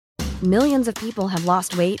Millions of people have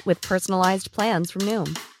lost weight with personalized plans from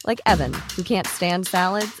Noom. Like Evan, who can't stand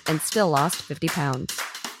salads and still lost 50 pounds.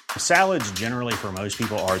 Salads generally for most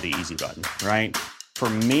people are the easy button, right? For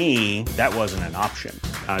me, that wasn't an option.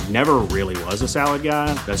 I never really was a salad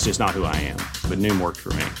guy. That's just not who I am. But Noom worked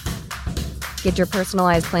for me. Get your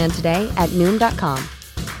personalized plan today at Noom.com.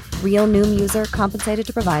 Real Noom user compensated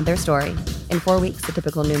to provide their story. In 4 weeks, the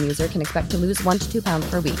typical Noom user can expect to lose 1 to 2 pounds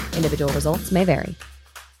per week. Individual results may vary.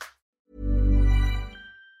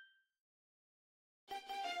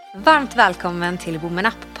 Varmt välkommen till Women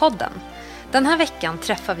Up-podden. Den här veckan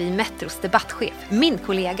träffar vi Metros debattchef, min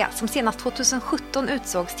kollega som senast 2017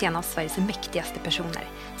 utsågs till en av Sveriges mäktigaste personer,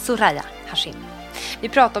 Soraya Hashim. Vi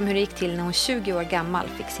pratar om hur det gick till när hon 20 år gammal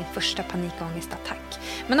fick sin första panikångestattack,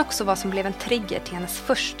 men också vad som blev en trigger till hennes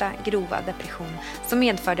första grova depression som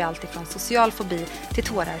medförde allt ifrån social fobi till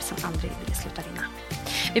tårar som aldrig ville sluta rinna.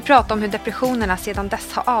 Vi pratar om hur depressionerna sedan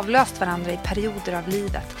dess har avlöst varandra i perioder av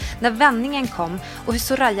livet, när vändningen kom och hur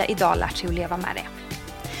Soraya idag lärt sig att leva med det.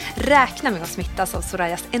 Räkna med att smittas av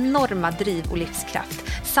Sorayas enorma driv och livskraft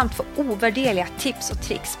samt få ovärderliga tips och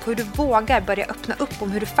tricks på hur du vågar börja öppna upp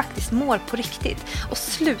om hur du faktiskt mår på riktigt och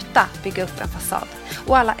sluta bygga upp en fasad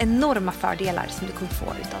och alla enorma fördelar som du kommer få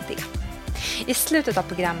utav det. I slutet av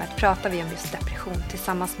programmet pratar vi om just depression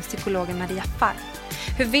tillsammans med psykologen Maria Farr.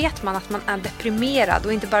 Hur vet man att man är deprimerad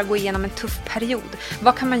och inte bara går igenom en tuff period?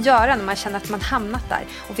 Vad kan man göra när man känner att man hamnat där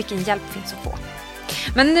och vilken hjälp finns att få?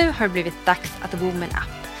 Men nu har det blivit dags att Women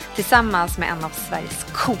Up tillsammans med en av Sveriges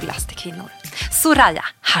coolaste kvinnor, Soraya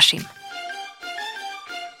Hashim.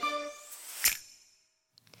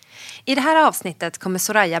 I det här avsnittet kommer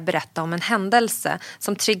Soraya berätta om en händelse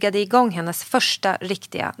som triggade igång hennes första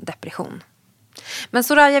riktiga depression. Men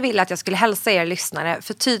Soraya ville att jag skulle hälsa er lyssnare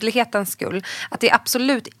för tydlighetens skull att det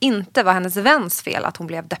absolut inte var hennes väns fel att hon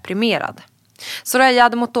blev deprimerad. Soraya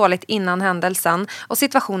hade mått dåligt innan händelsen och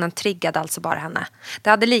situationen triggade alltså bara henne. Det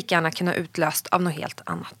hade lika gärna kunnat utlöst av något helt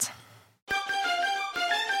annat.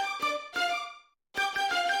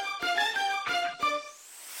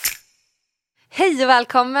 Hej och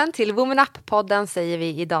välkommen till Women Up-podden säger vi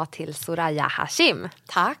idag till Soraya Hashim.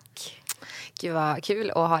 Tack. Gud vad kul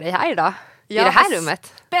att ha dig här idag. Ja, i det här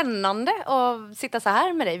rummet. Spännande att sitta så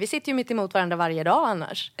här med dig. Vi sitter ju mitt emot varandra varje dag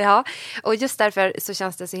annars. Ja, och just därför så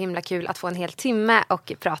känns det så himla kul att få en hel timme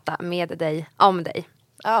och prata med dig om dig.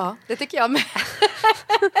 Ja, det tycker jag med.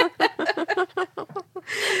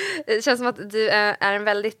 Det känns som att du är en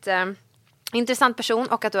väldigt intressant person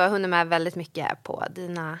och att du har hunnit med väldigt mycket på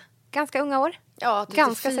dina ganska unga år. Ja,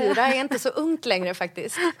 34 är inte så ungt längre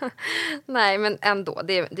faktiskt. Nej, men ändå.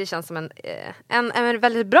 Det känns som en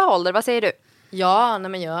väldigt bra ålder. Vad säger du? Ja,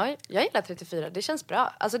 nej men jag gillar 34. Det känns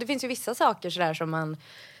bra. Alltså det finns ju vissa saker sådär som man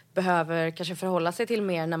behöver kanske förhålla sig till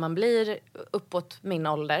mer när man blir uppåt min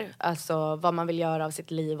ålder. Alltså vad man vill göra av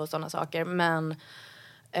sitt liv och sådana saker. Men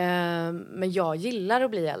jag gillar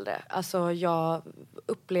att bli äldre. Alltså jag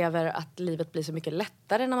upplever att livet blir så mycket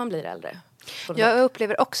lättare när man blir äldre. Jag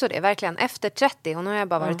upplever också det, verkligen. Efter 30, och nu har jag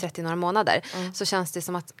bara varit 30 några månader, så känns det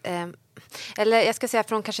som att, eller jag ska säga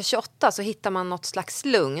från kanske 28 så hittar man något slags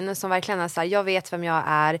lugn som verkligen är så här, jag vet vem jag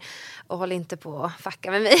är och håller inte på att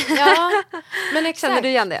fucka med mig. Ja, men exakt. Känner du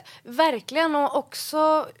igen det? Verkligen, och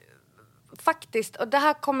också faktiskt, och det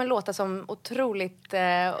här kommer låta som otroligt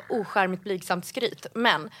ocharmigt blygsamt skryt,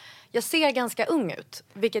 men jag ser ganska ung ut,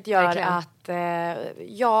 vilket gör verkligen att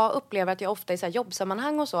jag upplever att jag ofta i så här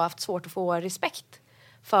jobbsammanhang och så har haft svårt att få respekt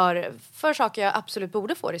för saker jag absolut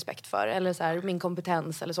borde få respekt för, eller så här, min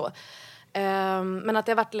kompetens eller så. Men att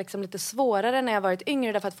det har varit liksom lite svårare när jag varit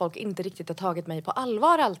yngre därför att folk inte riktigt har tagit mig på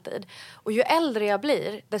allvar alltid. Och ju äldre jag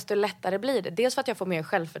blir, desto lättare blir det. Dels för att jag får mer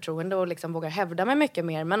självförtroende och liksom vågar hävda mig mycket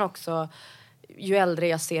mer, men också ju äldre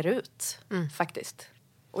jag ser ut faktiskt.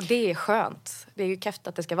 Och det är skönt. Det är ju keft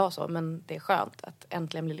att det ska vara så, men det är skönt att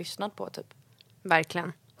äntligen bli lyssnad på typ.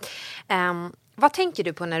 Verkligen. Vad tänker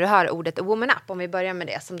du på när du hör ordet Woman Up? Om vi börjar med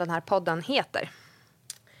det som den här podden heter.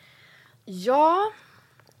 Ja,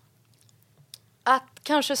 att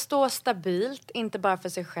kanske stå stabilt, inte bara för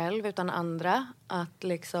sig själv utan andra. Att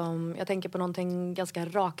liksom, jag tänker på någonting ganska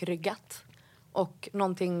rakryggat. Och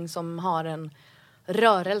någonting som har en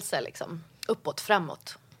rörelse liksom, uppåt,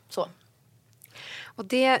 framåt. Så. Och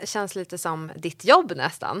det känns lite som ditt jobb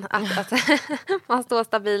nästan. Att man står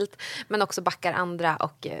stabilt men också backar andra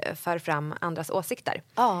och för fram andras åsikter.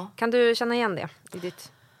 Ja. Kan du känna igen det i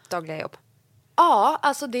ditt dagliga jobb? Ja,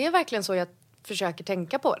 alltså det är verkligen så jag försöker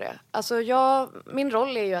tänka på det. Alltså min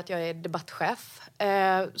roll är ju att jag är debattchef.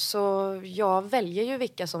 Så jag väljer ju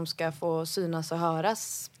vilka som ska få synas och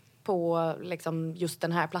höras på liksom just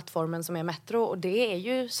den här plattformen som är Metro. Och det är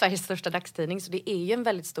ju Sveriges största dagstidning, så det är ju en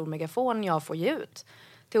väldigt stor megafon jag får ge ut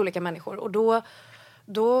till olika människor. Och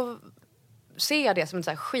då ser jag det som ett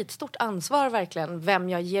så här skitstort ansvar verkligen, vem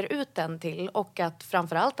jag ger ut den till. Och att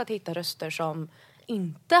framförallt att hitta röster som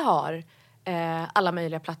inte har alla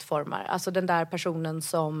möjliga plattformar. Alltså den där personen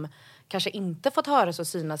som kanske inte fått höras och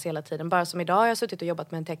synas hela tiden. Bara som idag har jag suttit och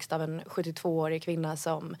jobbat med en text av en 72-årig kvinna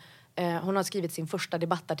som hon har skrivit sin första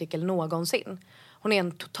debattartikel någonsin. Hon är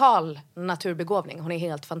en total naturbegåvning. Hon är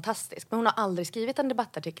helt fantastisk. Men hon har aldrig skrivit en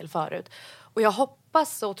debattartikel förut. Och jag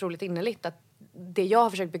hoppas så otroligt innerligt att det jag har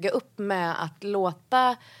försökt bygga upp med att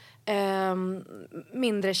låta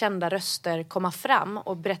mindre kända röster komma fram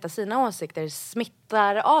och berätta sina åsikter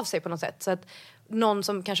smittar av sig på något sätt. Så att någon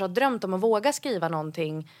som kanske har drömt om att våga skriva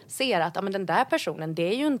någonting ser att men den där personen, det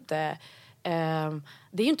är ju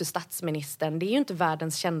inte statsministern, det är ju inte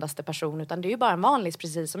världens kändaste person, utan det är ju bara en vanlig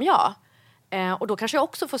precis som jag. Och då kanske jag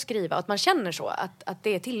också får skriva, att man känner så, att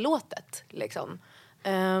det är tillåtet. Liksom.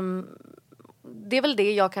 Det är väl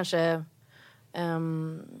det jag kanske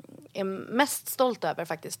är mest stolt över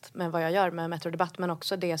faktiskt med vad jag gör med Metro Debatt, men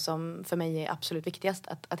också det som för mig är absolut viktigast,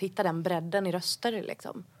 att hitta den bredden i röster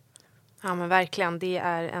liksom. Ja men verkligen, det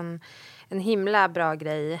är en himla bra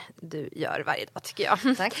grej du gör varje dag tycker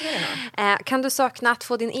jag. Tack för det. Kan du sakna att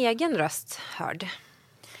få din egen röst hörd?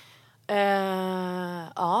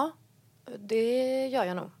 Ja, det gör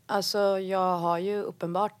jag nog. Alltså jag har ju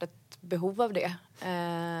uppenbart ett behov av det.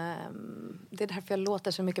 Det är därför jag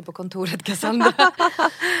låter så mycket på kontoret, Cassandra.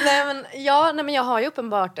 nej men jag har ju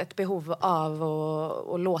uppenbart ett behov av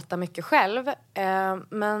att låta mycket själv.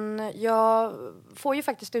 Men jag får ju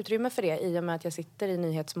faktiskt utrymme för det i och med att jag sitter i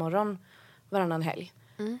Nyhetsmorgon varannan helg.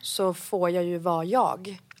 Så får jag ju vara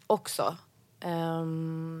jag också.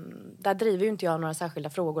 Där driver ju inte jag några särskilda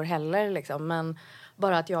frågor heller liksom, men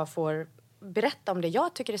bara att jag får berätta om det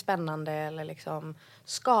jag tycker är spännande eller liksom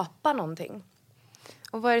skapa någonting.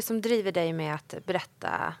 Och vad är det som driver dig med att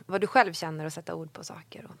berätta vad du själv känner och sätta ord på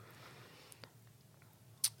saker?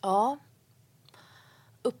 Ja,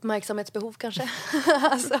 uppmärksamhetsbehov kanske.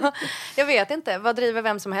 Alltså, jag vet inte. Vad driver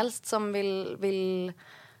vem som helst som vill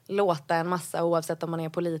låta en massa, oavsett om man är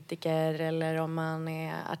politiker eller om man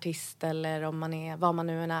är artist eller om man är vad man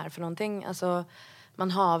nu än är för någonting. Alltså,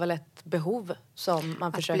 man har väl ett behov som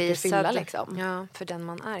man försöker fylla liksom. Ja, för den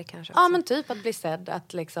man är kanske också. Ja, men typ att bli sedd,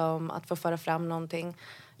 att få föra fram någonting.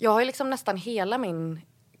 Jag har ju liksom nästan hela min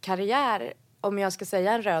karriär, om jag ska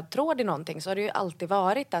säga en röd tråd i någonting, så har det ju alltid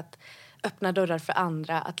varit att öppna dörrar för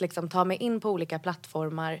andra, att liksom ta mig in på olika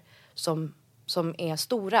plattformar som är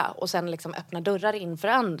stora och sen liksom öppna dörrar in för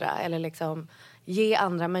andra eller liksom ge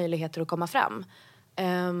andra möjligheter att komma fram.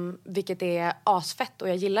 Vilket är asfett och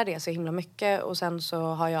jag gillar det så himla mycket. Och sen så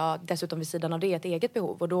har jag dessutom vid sidan av det ett eget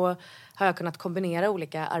behov. Och då har jag kunnat kombinera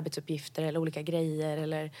olika arbetsuppgifter eller olika grejer.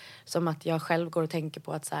 Eller som att jag själv går och tänker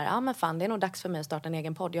på att så här, men fan, det är nog dags för mig att starta en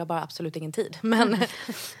egen podd. Jag har bara absolut ingen tid.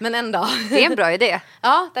 Men en dag. Det är en bra idé.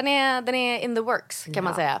 Ja, den är in the works kan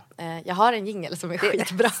man säga. Jag har en jingle som är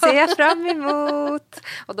skitbra. Ser fram emot.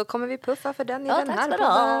 Och då kommer vi puffa för den i den här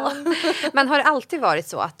podden. Men har det alltid varit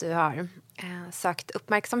så att du har sökt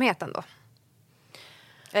uppmärksamheten då?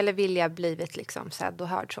 Eller vill jag blivit liksom sedd och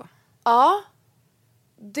hörd så? Ja,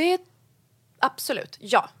 det absolut,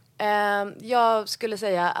 ja. Jag skulle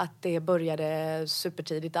säga att det började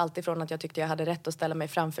supertidigt. Alltifrån att jag tyckte jag hade rätt att ställa mig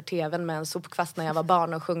framför tvn med en sopkvast när jag var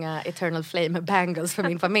barn och sjunga Eternal Flame med Bangles för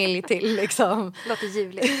min familj till liksom. Låter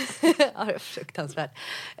ljuvligt. Ja, det är fruktansvärt.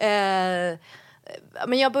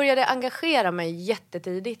 Men jag började engagera mig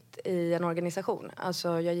jättetidigt i en organisation.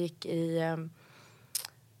 Alltså jag gick i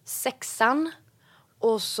 6:an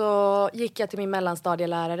och så gick jag till min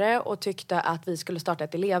mellanstadielärare och tyckte att vi skulle starta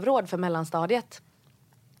ett elevråd för mellanstadiet.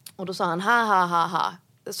 Och då sa han, ha.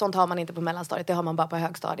 Sånt har man inte på mellanstadiet, det har man bara på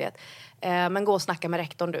högstadiet. Men gå och snacka med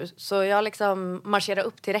rektorn du. Så jag liksom marscherade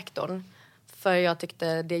upp till rektorn. För jag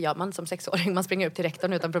tyckte, det gör man som 6-åring, man springer upp till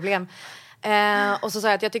rektorn utan problem. Och så sa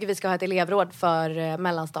jag att jag tycker vi ska ha ett elevråd för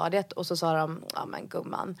mellanstadiet. Och så sa de, ja men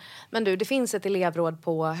gumman. Men du, det finns ett elevråd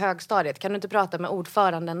på högstadiet. Kan du inte prata med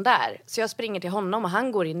ordföranden där? Så jag springer till honom och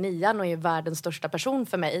han går i 9:an och är världens största person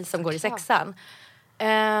för mig som går i 6:an.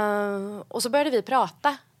 Och så började vi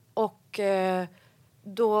prata. Och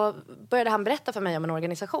då började han berätta för mig om en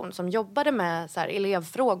organisation som jobbade med så här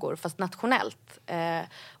elevfrågor fast nationellt.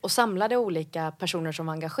 Och samlade olika personer som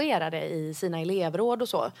var engagerade i sina elevråd och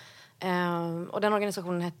så. Och den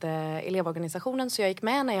organisationen hette Elevorganisationen, så jag gick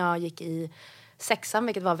med när jag gick i 6:an,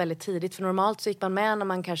 vilket var väldigt tidigt. För normalt så gick man med när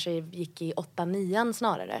man kanske gick i 8-9:an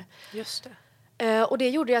snarare. Just det. Och det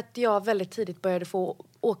gjorde att jag väldigt tidigt började få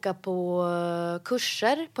åka på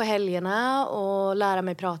kurser på helgerna och lära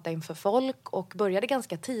mig prata inför folk. Och började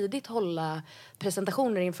ganska tidigt hålla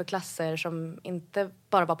presentationer inför klasser som inte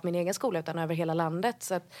bara var på min egen skola utan över hela landet.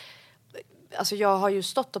 Så att, alltså jag har ju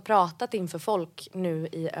stått och pratat inför folk nu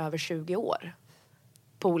i över 20 år.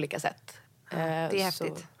 På olika sätt. Ja, det är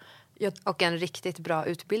häftigt. Jag... Och en riktigt bra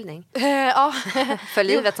utbildning. Ja. För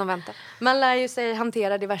livet som väntar. Man lär ju sig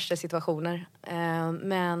hantera diverse situationer.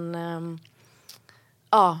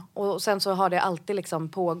 Ja, och sen så har det alltid liksom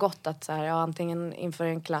pågått att så här, antingen inför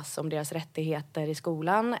en klass om deras rättigheter i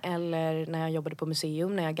skolan eller när jag jobbade på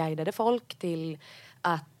museum, när jag guidade folk till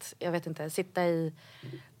att, jag vet inte, sitta i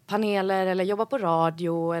paneler eller jobba på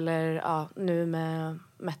radio eller nu med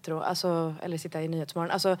Metro, alltså, eller sitta i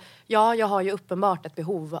Nyhetsmorgon. Alltså, jag har ju uppenbart ett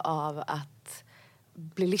behov av att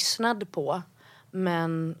bli lyssnad på.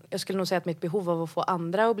 Men jag skulle nog säga att mitt behov av att få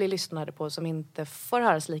andra att bli lyssnade på som inte får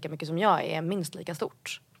höras lika mycket som jag är minst lika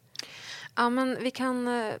stort. Ja, men vi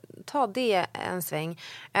kan ta det en sväng.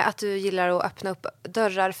 Att du gillar att öppna upp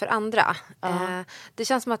dörrar för andra. Det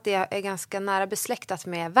känns som att det är ganska nära besläktat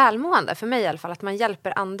med välmående. För mig i alla fall. Att man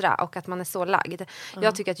hjälper andra och att man är så lagd.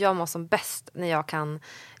 Jag tycker att jag mår som bäst när jag kan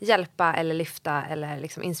hjälpa eller lyfta eller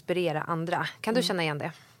liksom inspirera andra. Kan du känna igen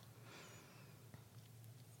det?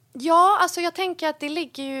 Ja, alltså jag tänker att det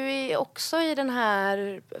ligger ju också i den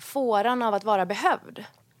här fåran av att vara behövd.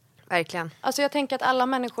 Verkligen. Alltså jag tänker att alla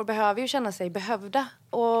människor behöver ju känna sig behövda.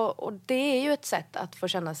 Och det är ju ett sätt att få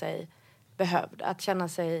känna sig behövd. Att känna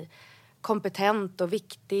sig kompetent och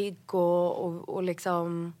viktig och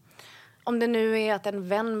liksom... Om det nu är att en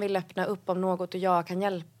vän vill öppna upp om något och jag kan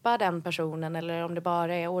hjälpa den personen. Eller om det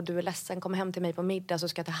bara är, du är ledsen, kom hem till mig på middag så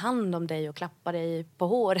ska jag ta hand om dig och klappa dig på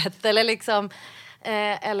håret. Eller liksom...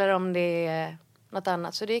 eller om det är något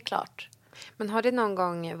annat, så det är klart. Men har det någon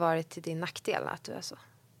gång varit till din nackdel att du är så?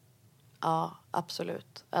 Ja,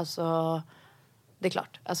 absolut. Alltså, det är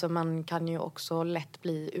klart. Alltså, man kan ju också lätt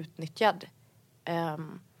bli utnyttjad.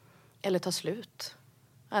 Eller ta slut.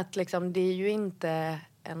 Att liksom, det är ju inte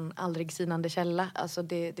en aldrig sinande källa. Alltså,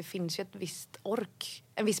 det finns ju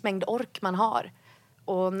en viss mängd ork man har.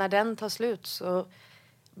 Och när den tar slut så...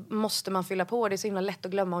 måste man fylla på. Det är så himla lätt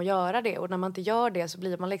att glömma att göra det. Och när man inte gör det så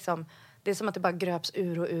blir man liksom... Det är som att det bara gröps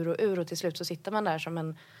ur. Och till slut så sitter man där som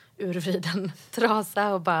en urvriden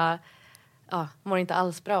trasa och bara... mår inte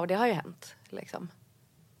alls bra. Och det har ju hänt. Liksom.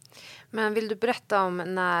 Men vill du berätta om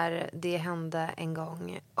när det hände en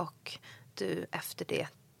gång och du efter det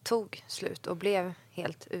tog slut och blev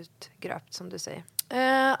helt utgröpt som du säger?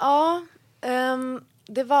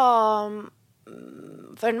 Det var...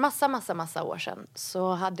 För en massa år sedan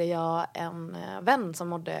så hade jag en vän som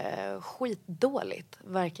mådde skitdåligt.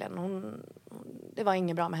 Verkligen. Det var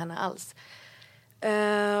inget bra med henne alls.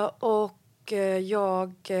 Och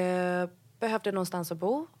jag behövde någonstans att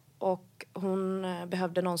bo. Och hon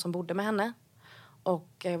behövde någon som bodde med henne.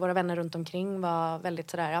 Och våra vänner runt omkring var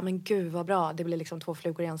väldigt sådär, ja men gud vad bra. Det blir liksom 2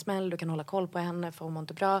 flugor i en smäll. Du kan hålla koll på henne för hon mår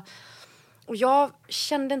inte bra. Och jag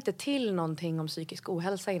kände inte till någonting om psykisk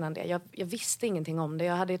ohälsa innan det. Jag visste ingenting om det.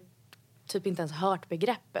 Jag hade typ inte ens hört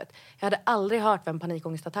begreppet. Jag hade aldrig hört vad en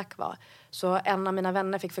panikångestattack var. Så en av mina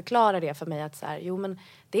vänner fick förklara det för mig att så här, jo men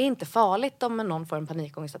det är inte farligt om någon får en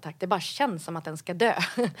panikångestattack. Det bara känns som att den ska dö.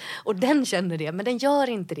 Och den känner det, men den gör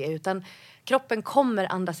inte det. Utan kroppen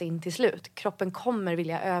kommer andas in till slut. Kroppen kommer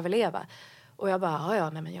vilja överleva. Och jag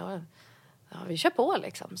bara, vi kör på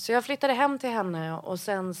liksom. Så jag flyttade hem till henne och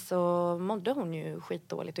sen så mådde hon ju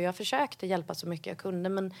skitdåligt. Och jag försökte hjälpa så mycket jag kunde,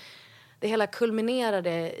 men det hela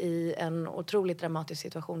kulminerade i en otroligt dramatisk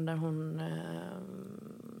situation där hon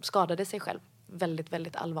skadade sig själv. Väldigt,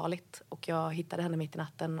 väldigt allvarligt. Och jag hittade henne mitt i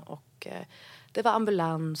natten och det var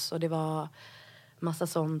ambulans och det var massa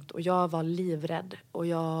sånt. Och jag var livrädd och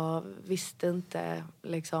jag visste inte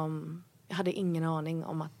liksom, jag hade ingen aning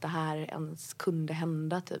om att det här ens kunde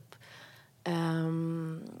hända typ.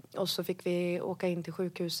 Och så fick vi åka in till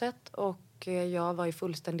sjukhuset och jag var i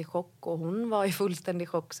fullständig chock och hon var i fullständig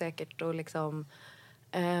chock säkert och liksom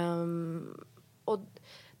och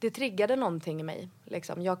det triggade någonting i mig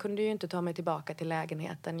liksom. Jag kunde ju inte ta mig tillbaka till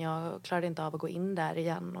lägenheten, jag klarade inte av att gå in där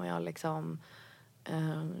igen och jag liksom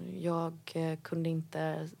jag kunde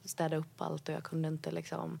inte städa upp allt och jag kunde inte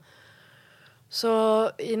liksom. Så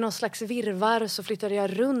i någon slags virvar så flyttade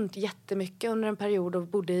jag runt jättemycket under en period och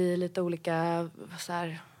bodde i lite olika så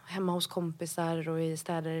här, hemma hos kompisar och i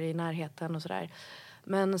städer i närheten och sådär.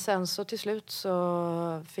 Men sen så till slut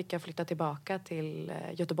så fick jag flytta tillbaka till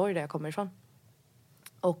Göteborg där jag kommer ifrån.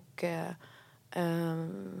 Och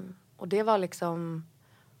det var liksom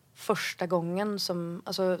första gången som,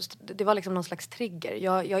 alltså det var liksom någon slags trigger.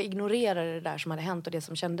 Jag ignorerade det där som hade hänt och det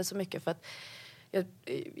som kändes så mycket för att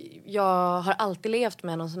jag har alltid levt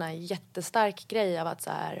med någon sån här jättestark grej av att så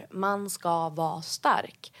här, man ska vara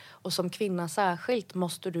stark. Och som kvinna särskilt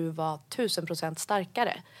måste du vara 1000%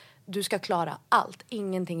 starkare. Du ska klara allt.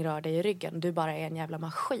 Ingenting rör dig i ryggen. Du bara är en jävla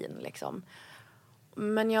maskin liksom.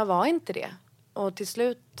 Men jag var inte det. Och till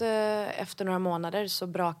slut efter några månader så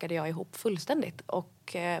brakade jag ihop fullständigt.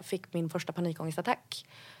 Och fick min första panikångestattack.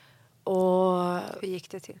 Och hur gick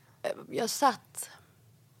det till? Jag satt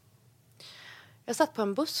på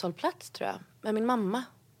en busshållplats tror jag. Med min mamma.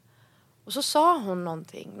 Och så sa hon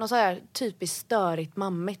någonting. Något så här typiskt störigt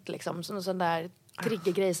mammigt liksom. Någon sån där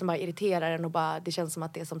triggergrej som bara irriterar en. Och bara, det känns som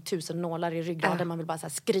att det är som 1000 nålar i ryggraden. Man vill bara så här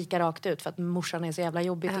skrika rakt ut. För att morsan är så jävla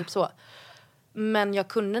jobbig. Typ så. Men jag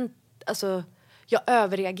kunde inte. Alltså, jag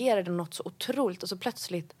överreagerade något så otroligt. Och så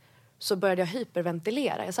plötsligt så började jag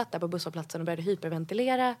hyperventilera. Jag satt där på busshållplatsen och började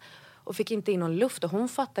hyperventilera. Och fick inte in någon luft. Och hon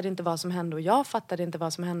fattade inte vad som hände. Och jag fattade inte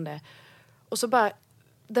vad som hände. Och så bara,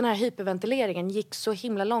 den här hyperventileringen gick så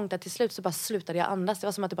himla långt att till slut så bara slutade jag andas. Det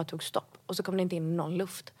var som att det bara tog stopp. Och så kom det inte in någon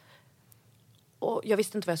luft. Och jag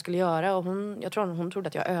visste inte vad jag skulle göra. Och jag tror hon trodde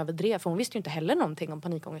att jag överdrev. För hon visste ju inte heller någonting om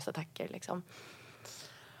panikångestattacker liksom.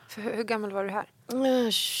 För hur gammal var du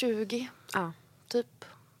här? 20. Typ.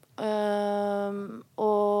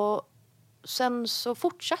 Och sen så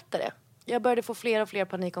fortsatte det. Jag började få fler och fler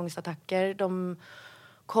panikångestattacker. De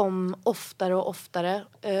kom oftare och oftare.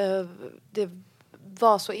 Det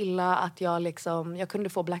var så illa att jag kunde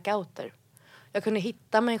få blackouter. Jag kunde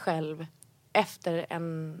hitta mig själv efter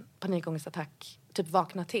en panikångestattack. Typ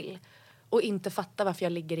vakna till. Och inte fatta varför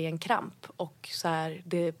jag ligger i en kramp. Och så här,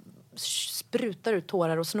 det sprutar ut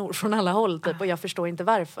tårar och snor från alla håll. Typ, och jag förstår inte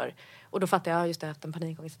varför. Och då fattade jag just efter en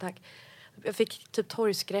panikångestattack. Jag fick typ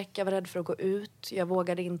torgskräck. Jag var rädd för att gå ut. Jag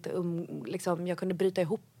vågade inte jag kunde bryta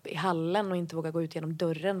ihop i hallen och inte våga gå ut genom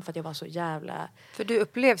dörren för att jag var så jävla... För du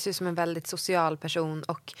upplevs ju som en väldigt social person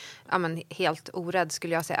och helt orädd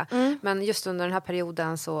skulle jag säga. Men just under den här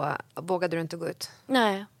perioden så vågade du inte gå ut.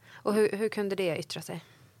 Nej. Och hur kunde det yttra sig?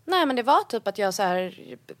 Nej, men det var typ att jag så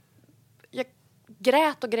här... Jag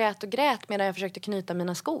grät medan jag försökte knyta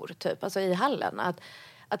mina skor typ, alltså i hallen. Att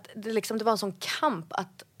det var en sån kamp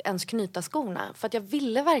att ens knyta skorna. För att jag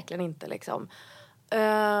ville verkligen inte liksom.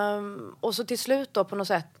 Och så till slut då på något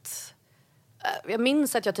sätt. Jag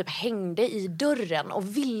minns att jag typ hängde i dörren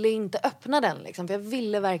och ville inte öppna den liksom. För jag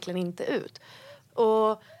ville verkligen inte ut.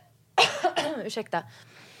 Och ursäkta.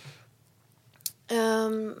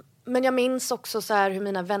 Men jag minns också så här hur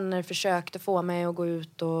mina vänner försökte få mig att gå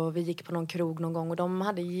ut. Och vi gick på någon krog någon gång. Och de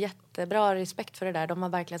hade jättebra respekt för det där. De var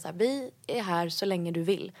verkligen så här, vi är här så länge du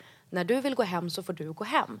vill. När du vill gå hem så får du gå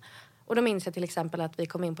hem. Och då minns jag till exempel att vi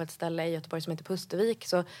kom in på ett ställe i Göteborg som heter Pustervik.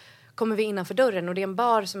 Så kommer vi innanför dörren och det är en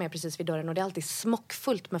bar som är precis vid dörren. Och det är alltid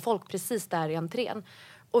smockfullt med folk precis där i entrén.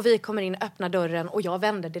 Och vi kommer in, öppnar dörren och jag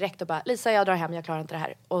vänder direkt och bara, Lisa jag drar hem, jag klarar inte det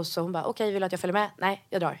här. Och så hon bara, okej, vill du att jag följer med? Nej,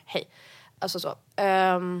 jag drar, hej. Alltså så.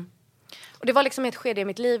 Och det var liksom ett skede i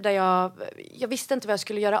mitt liv där jag visste inte vad jag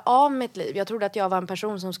skulle göra av mitt liv. Jag trodde att jag var en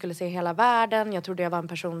person som skulle se hela världen. Jag trodde jag var en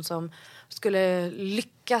person som skulle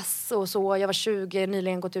lyckas och så. Jag var 20,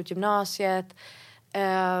 nyligen gått ut gymnasiet.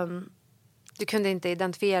 Du kunde inte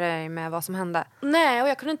identifiera dig med vad som hände? Nej, och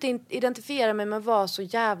jag kunde inte identifiera mig med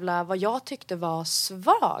vad jag tyckte var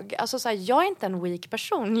svag. Alltså så här, jag är inte en weak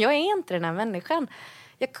person. Jag är inte den här människan.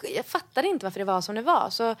 Jag fattade inte varför det var som det var.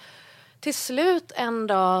 Så till slut en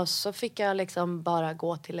dag så fick jag liksom bara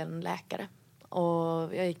gå till en läkare.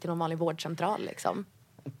 Och jag gick till någon vanlig vårdcentral liksom.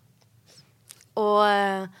 Och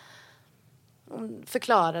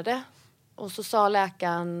förklarade. Och så sa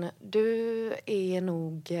läkaren, du är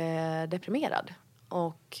nog deprimerad.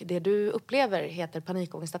 Och det du upplever heter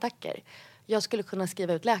panikångestattacker. Jag skulle kunna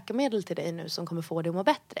skriva ut läkemedel till dig nu som kommer få dig att må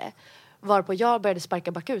bättre. Varpå jag började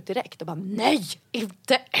sparka bakut direkt och bara, nej,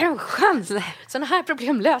 inte en chans. Sådana här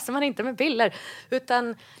problem löser man inte med piller.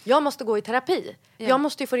 Utan jag måste gå i terapi. Ja. Jag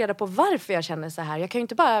måste ju få reda på varför jag känner så här. Jag kan ju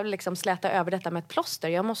inte bara liksom släta över detta med ett plåster.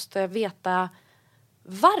 Jag måste veta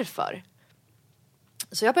varför.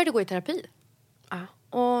 Så jag började gå i terapi.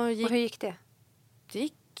 Och hur gick det? Det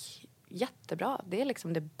gick jättebra. Det är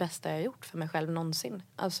liksom det bästa jag har gjort för mig själv någonsin.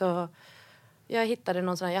 Alltså, jag hittade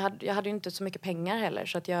någon sån här, jag hade ju inte så mycket pengar heller.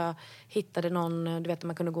 Så att jag hittade någon, du vet,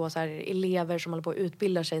 man kunde gå så här, elever som håller på att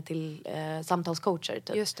utbilda sig till samtalscoacher.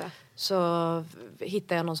 Typ. Just det. Så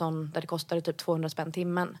hittade jag någon sån där det kostade typ 200 spänn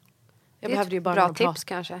timmen. Jag behövde ju bara bra tips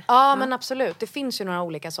kanske. Ja, men absolut. Det finns ju några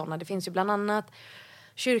olika sådana. Det finns ju bland annat,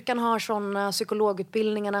 kyrkan har sådana,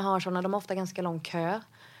 psykologutbildningarna har sådana. De har ofta ganska lång kö.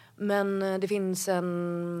 Men det finns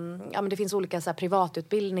det finns olika så här,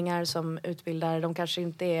 privatutbildningar som utbildar. De kanske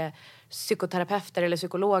inte är psykoterapeuter eller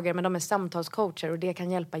psykologer, men de är samtalscoacher och det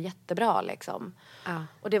kan hjälpa jättebra liksom.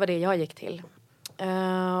 Och det var det jag gick till.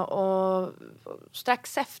 Och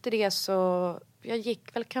strax efter det så, jag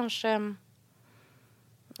gick väl kanske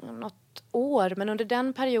något år, men under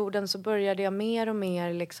den perioden så började jag mer och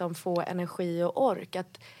mer liksom få energi och ork.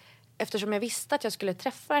 Eftersom jag visste att jag skulle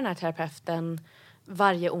träffa den här terapeuten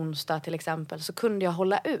varje onsdag till exempel, så kunde jag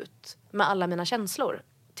hålla ut med alla mina känslor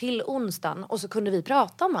till onsdagen och så kunde vi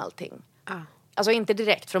prata om allting. Alltså inte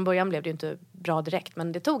direkt, från början blev det ju inte bra direkt,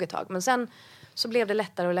 men det tog ett tag. Men sen så blev det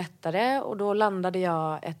lättare och lättare och då landade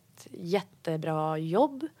jag ett jättebra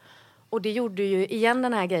jobb. Och det gjorde ju igen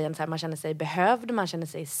den här grejen, så här, man känner sig behövd, man känner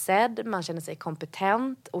sig sedd, man känner sig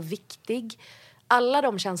kompetent och viktig. Alla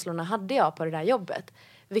de känslorna hade jag på det där jobbet.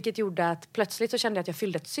 Vilket gjorde att plötsligt så kände jag att jag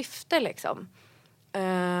fyllde ett syfte liksom.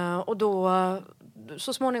 Och då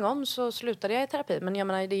så småningom så slutade jag i terapi. Men jag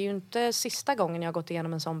menar, det är ju inte sista gången jag har gått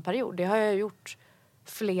igenom en sån period. Det har jag gjort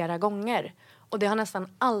flera gånger. Och det har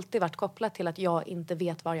nästan alltid varit kopplat till att jag inte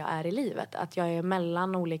vet var jag är i livet. Att jag är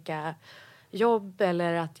mellan olika jobb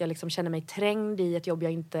eller att jag liksom känner mig trängd i ett jobb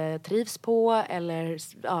jag inte trivs på. Eller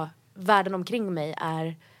världen omkring mig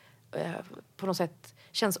är på något sätt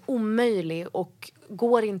känns omöjlig och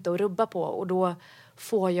går inte att rubba på. Och då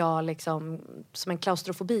får jag liksom som en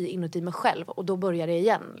klaustrofobi inuti mig själv. Och då börjar det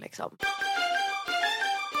igen liksom.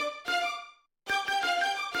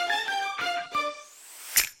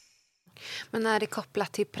 Men är det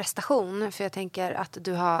kopplat till prestation? För jag tänker att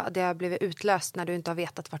det har blivit utlöst när du inte har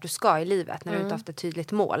vetat vart du ska i livet. När du inte har haft ett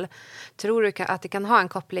tydligt mål. Tror du att det kan ha en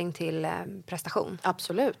koppling till prestation?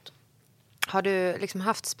 Absolut. Har du liksom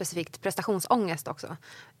haft specifikt prestationsångest också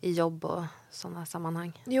i jobb och sådana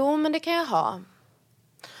sammanhang? Jo, men det kan jag ha.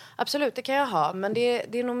 Absolut, det kan jag ha. Men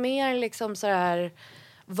det är nog mer liksom så här,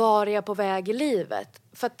 var är jag på väg i livet?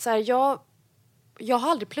 För att så här, jag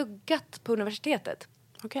har aldrig pluggat på universitetet.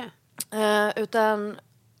 Okej. Utan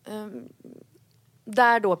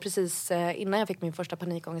där då precis innan jag fick min första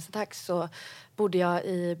panikångestattack så bodde jag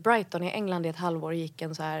i Brighton i England i ett halvår och gick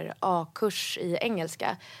en så här A-kurs i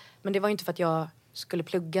engelska. Men det var inte för att jag skulle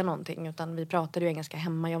plugga någonting, utan vi pratade ju engelska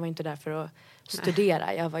hemma. Jag var inte där för att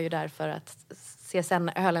studera. Jag var ju där för att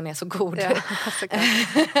CSN-ölen är så god. Ja,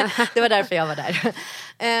 det var därför jag var där.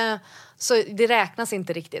 Så det räknas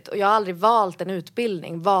inte riktigt. Och jag har aldrig valt en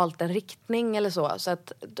utbildning, valt en riktning eller så. Så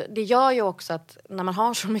att det gör ju också att när man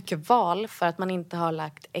har så mycket val för att man inte har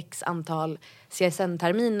lagt x antal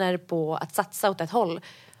CSN-terminer på att satsa åt ett håll,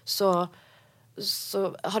 så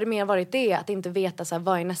har det mer varit det att inte veta så här,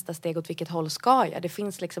 vad är nästa steg, åt vilket håll ska jag. Det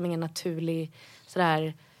finns liksom ingen naturlig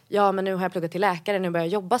sådär, ja men nu har jag pluggat till läkare, nu börjar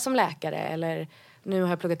jag jobba som läkare, eller nu har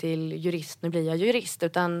jag pluggat till jurist, nu blir jag jurist,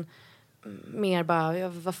 utan mer bara,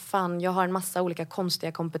 vad fan, jag har en massa olika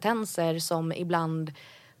konstiga kompetenser som ibland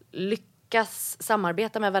lyckas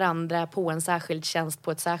samarbeta med varandra på en särskild tjänst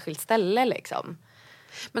på ett särskilt ställe liksom.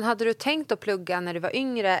 Men hade du tänkt att plugga när du var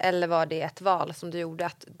yngre, eller var det ett val som du gjorde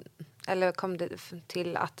eller kom det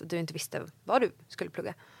till att du inte visste vad du skulle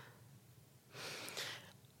plugga?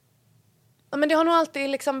 Ja, men det har nog alltid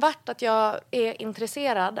liksom varit att jag är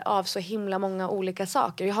intresserad av så himla många olika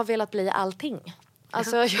saker. Jag har velat bli allting.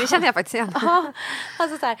 Alltså, det känner jag faktiskt igen.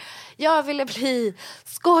 Alltså så här, jag ville bli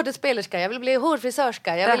skådespelerska, jag ville bli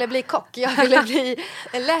hårfrisörska, jag ville bli kock, jag ville bli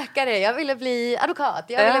läkare, jag ville bli advokat,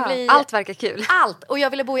 jag ville bli... Allt verkar kul. Allt! Och jag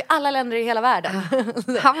ville bo i alla länder i hela världen.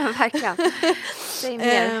 Ja, men verkligen. Säg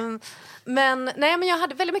mer. Men jag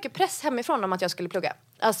hade väldigt mycket press hemifrån om att jag skulle plugga.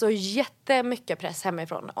 Alltså jättemycket press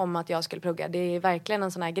hemifrån om att jag skulle plugga. Det är verkligen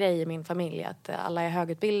en sån här grej i min familj att alla är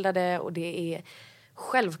högutbildade och det är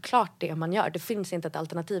självklart det man gör. Det finns inte ett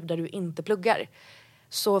alternativ där du inte pluggar.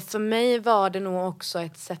 Så för mig var det nog också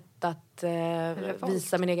ett sätt att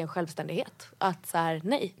visa min egen självständighet. Att så här,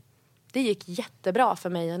 nej, det gick jättebra för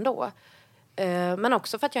mig ändå. Men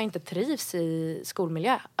också för att jag inte trivs i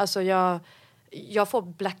skolmiljö. Alltså jag får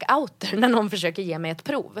blackouter när någon försöker ge mig ett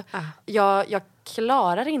prov. Jag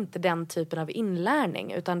klarar inte den typen av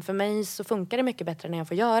inlärning. Utan för mig så funkar det mycket bättre när jag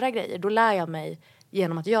får göra grejer. Då lär jag mig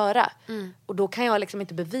genom att göra. Och då kan jag liksom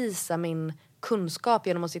inte bevisa min kunskap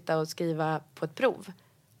genom att sitta och skriva på ett prov.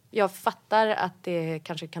 Jag fattar att det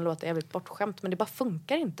kanske kan låta jävligt bortskämt, men det bara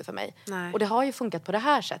funkar inte för mig. Nej. Och det har ju funkat på det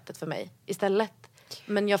här sättet för mig istället.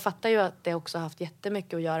 Men jag fattar ju att det också har haft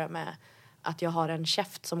jättemycket att göra med att jag har en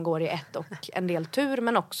käft som går i ett och en del tur,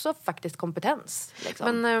 men också faktiskt kompetens.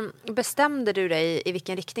 Liksom. Men bestämde du dig i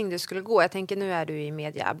vilken riktning du skulle gå? Jag tänker, nu är du i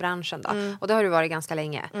mediebranschen då. Och det har du varit ganska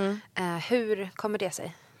länge. Hur kommer det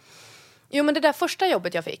sig? Jo, men det där första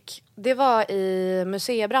jobbet jag fick, det var i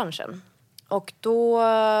museibranschen. Och då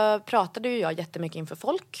pratade ju jag jättemycket inför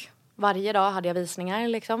folk. Varje dag hade jag visningar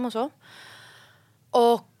liksom och så.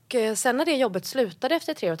 Och sen när det jobbet slutade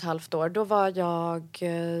efter 3,5 år, då var jag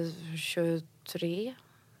 23,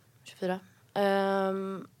 24.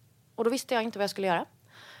 Och då visste jag inte vad jag skulle göra.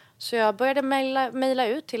 Så jag började mejla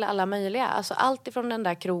ut till alla möjliga. Alltså allt ifrån den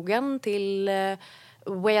där krogen till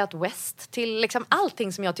Way Out West. Till liksom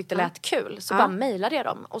allting som jag tyckte lät kul. Så bara mejlade jag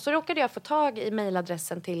dem. Och så råkade jag få tag i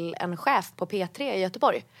mejladressen till en chef på P3 i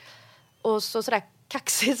Göteborg. Och sådär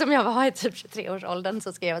kaxig som jag var i typ 23-årsåldern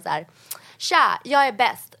så skrev jag så här: tja, jag är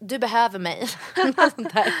bäst, du behöver mig.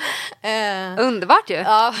 Sånt där. Underbart ju.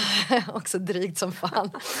 Ja, också drygt som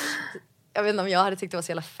fan. Jag vet inte om jag hade tyckt det var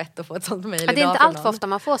så jävla fett att få ett sånt mejl idag. Det är inte allt för ofta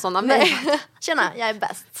man får sådana mejl. Tjena, jag är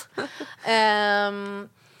bäst.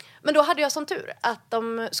 Men då hade jag sån tur att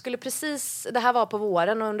de skulle precis, det här var på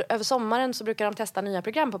våren och över sommaren så brukar de testa nya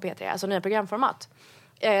program på P3, alltså nya programformat.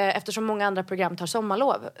 Eftersom många andra program tar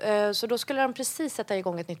sommarlov. Så då skulle de precis sätta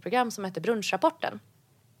igång ett nytt program som heter Brunchrapporten.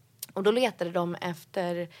 Och då letade de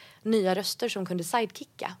efter nya röster som kunde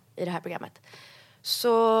sidekicka i det här programmet.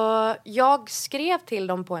 Så jag skrev till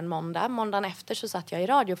dem på en måndag. Måndagen efter så satt jag i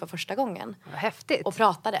radio för första gången. Vad häftigt. Och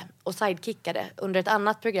pratade och sidekickade under ett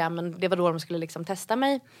annat program. Men det var då de skulle liksom testa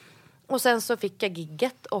mig. Och sen så fick jag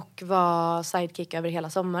gigget och var sidekick över hela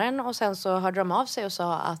sommaren. Och sen så hörde de av sig och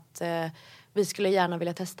sa att vi skulle gärna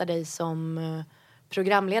vilja testa dig som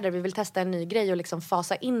programledare. Vi vill testa en ny grej och liksom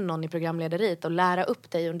fasa in någon i programlederiet och lära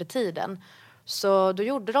upp dig under tiden. Så då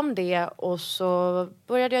gjorde de det och så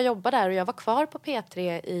började jag jobba där och jag var kvar på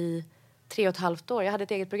P3 i 3,5 år. Jag hade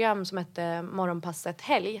ett eget program som hette Morgonpasset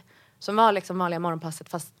helg. Som var liksom vanliga morgonpasset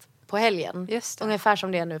fast på helgen. Just det. Ungefär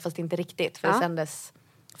som det är nu fast inte riktigt. För det sändes,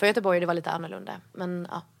 för Göteborg det var lite annorlunda. Men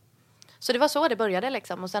ja. Så det var så det började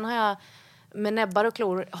liksom. Och sen har jag med näbbar och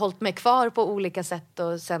klor hållit mig kvar på olika sätt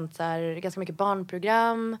och sänt så här ganska mycket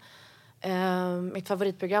barnprogram. Mitt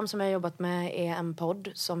favoritprogram som jag har jobbat med är en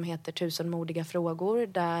podd som heter 1000 modiga frågor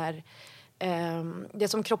där det är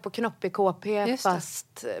som kropp och knopp i KP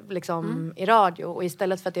fast liksom i radio och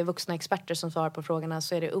istället för att det är vuxna experter som svarar på frågorna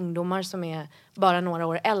så är det ungdomar som är bara några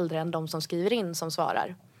år äldre än de som skriver in som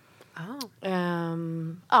svarar.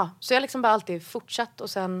 Så jag liksom bara alltid fortsatt och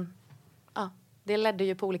sen det ledde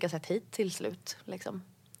ju på olika sätt hit till slut liksom.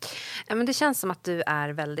 Ja, men det känns som att du är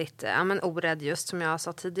väldigt orädd just som jag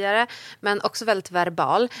sa tidigare. Men också väldigt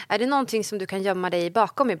verbal. Är det någonting som du kan gömma dig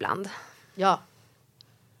bakom ibland? Ja.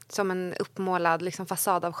 Som en uppmålad liksom,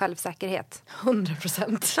 fasad av självsäkerhet?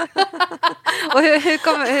 100%. Och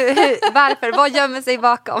varför? Vad gömmer sig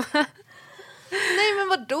bakom? Nej men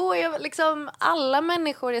vadå? Alla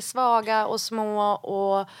människor är svaga och små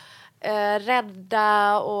och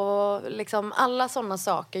rädda och liksom alla sådana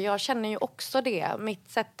saker. Jag känner ju också det. Mitt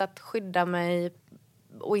sätt att skydda mig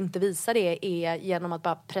och inte visa det är genom att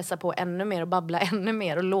bara pressa på ännu mer och babbla ännu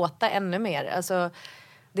mer och låta ännu mer. Alltså,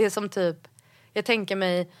 det är som typ, jag tänker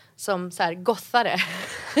mig som så här gothare.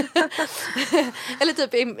 Eller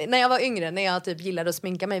typ när jag var yngre, när jag typ gillade att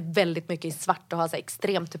sminka mig väldigt mycket i svart och ha så här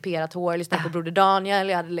extremt tuperat hår, lyssna på Broder Daniel,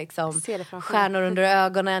 jag hade liksom stjärnor under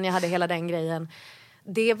ögonen, jag hade hela den grejen.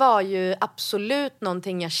 Det var ju absolut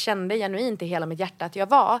någonting jag kände genuint i hela mitt hjärta att jag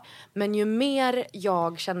var. Men ju mer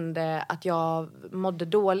jag kände att jag mådde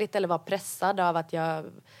dåligt eller var pressad av att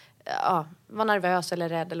jag var nervös eller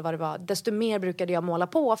rädd eller vad det var. Desto mer brukade jag måla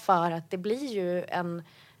på för att det blir ju en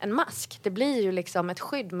mask. Det blir ju liksom ett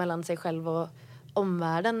skydd mellan sig själv och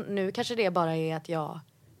omvärlden. Nu kanske det bara är att jag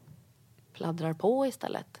pladdrar på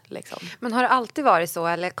istället. Liksom. Men har det alltid varit så?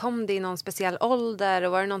 Eller kom det i någon speciell ålder?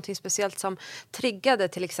 Och var det någonting speciellt som triggade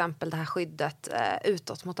till exempel det här skyddet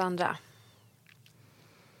utåt mot andra?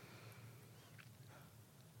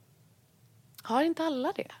 Har inte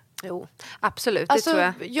alla det? Jo, absolut. Alltså, det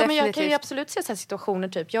tror jag. Ja, men jag kan ju absolut se så här situationer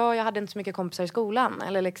typ. Jag hade inte så mycket kompisar i skolan.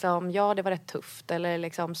 Eller liksom, det var rätt tufft. Eller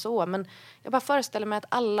liksom så. Men jag bara föreställer mig att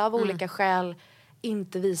alla av olika skäl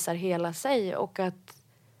inte visar hela sig. Och att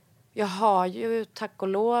jag har ju, tack och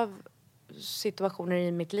lov, situationer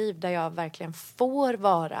i mitt liv där jag verkligen får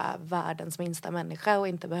vara världens minsta människa och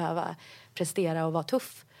inte behöva prestera och vara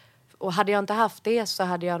tuff. Och hade jag inte haft det så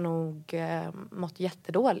hade jag nog mått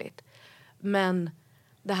jättedåligt. Men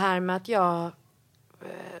det här med att jag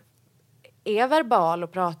är verbal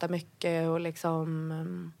och pratar mycket och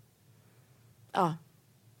liksom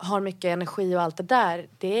har mycket energi och allt det där,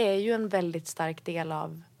 det är ju en väldigt stark del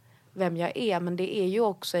av vem jag är. Men det är ju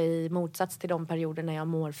också i motsats till de perioder när jag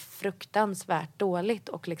mår fruktansvärt dåligt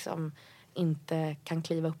och liksom inte kan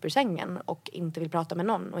kliva upp ur sängen och inte vill prata med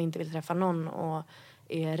någon och inte vill träffa någon och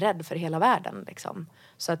är rädd för hela världen. Liksom.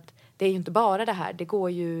 Så att det är ju inte bara det här. Det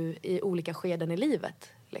går ju i olika skeden i livet.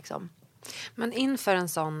 Liksom. Men inför en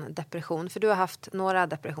sån depression, för du har haft några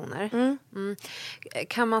depressioner.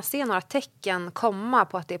 Kan man se några tecken komma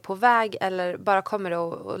på att det är på väg eller bara kommer det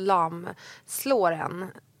och lamslår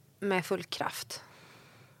en med full kraft?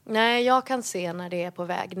 Nej, jag kan se när det är på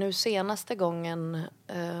väg. Nu senaste gången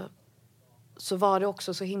så var det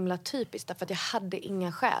också så himla typiskt därför att jag hade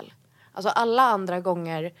inga skäl. Alltså alla andra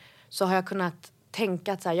gånger så har jag kunnat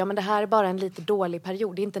tänka att så här, ja men det här är bara en lite dålig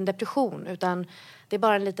period. Det är inte en depression utan det är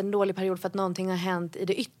bara en liten dålig period för att någonting har hänt i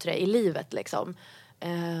det yttre, i livet liksom.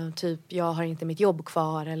 Typ jag har inte mitt jobb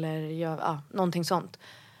kvar eller någonting sånt.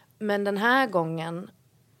 Men den här gången,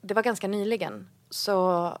 det var ganska nyligen,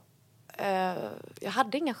 så jag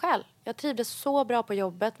hade inga skäl. Jag trivdes så bra på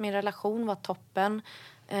jobbet, min relation var toppen.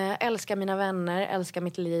 Älskar mina vänner, älskar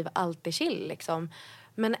mitt liv, allt är chill liksom.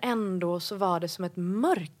 Men ändå så var det som ett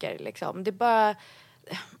mörker liksom.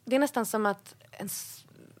 Det är nästan som att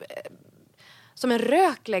som en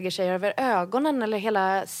rök lägger sig över ögonen eller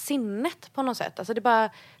hela sinnet på något sätt. Alltså det bara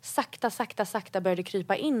sakta började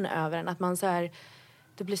krypa in över en. Att man så här,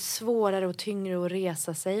 det blir svårare och tyngre att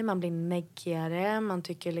resa sig. Man blir neggigare. Man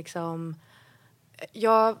tycker liksom...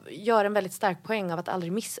 Jag gör en väldigt stark poäng av att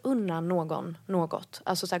aldrig missunna någon något.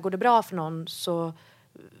 Alltså så här, går det bra för någon så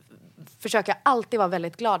försöker jag alltid vara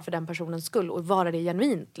väldigt glad för den personens skull och vara det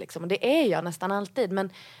genuint liksom. Och det är jag nästan alltid. Men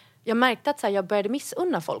jag märkte att så här, jag började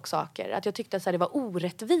missunna folk saker. Att jag tyckte att så här, det var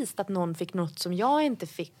orättvist att någon fick något som jag inte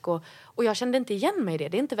fick. Och jag kände inte igen mig i det.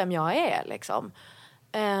 Det är inte vem jag är liksom.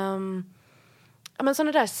 Men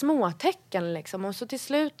sådana där små tecken liksom. Och så till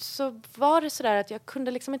slut så var det sådär att jag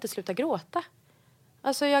kunde liksom inte sluta gråta.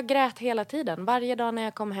 Alltså jag grät hela tiden. Varje dag när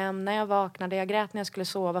jag kom hem, när jag vaknade. Jag grät när jag skulle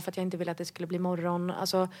sova för att jag inte ville att det skulle bli morgon.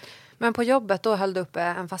 Alltså, men på jobbet då höll du upp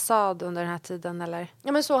en fasad under den här tiden eller?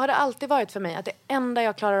 Ja men så har det alltid varit för mig. Att det enda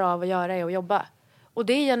jag klarar av att göra är att jobba. Och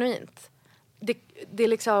det är genuint. Det är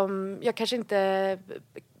liksom, jag kanske inte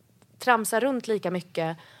tramsar runt lika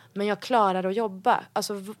mycket. Men jag klarar att jobba.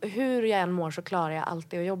 Alltså hur jag än mår så klarar jag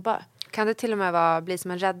alltid att jobba. Kan det till och med bli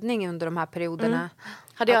som en räddning under de här perioderna?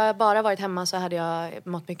 Hade jag bara varit hemma så hade jag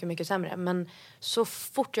mått mycket, mycket sämre. Men så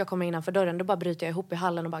fort jag kommer innanför dörren då bara bryter jag ihop i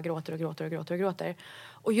hallen och bara gråter.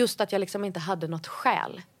 Och just att jag liksom inte hade något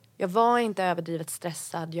skäl. Jag var inte överdrivet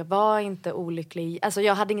stressad. Jag var inte olycklig. Alltså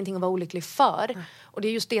jag hade ingenting att vara olycklig för. Och det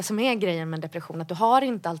är just det som är grejen med en depression. Att du har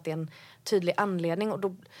inte alltid en tydlig anledning. Och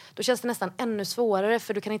då känns det nästan ännu svårare.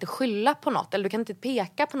 För du kan inte skylla på något. Eller du kan inte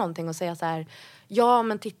peka på någonting och säga så här. Ja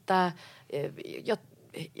men titta.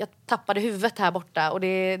 Jag tappade huvudet här borta. Och det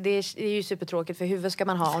är ju supertråkigt för huvud ska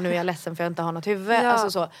man ha. Och nu är jag ledsen för jag inte har något huvud. Ja.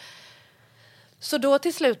 Alltså så. Så då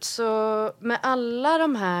till slut så med alla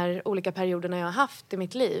de här olika perioderna jag har haft i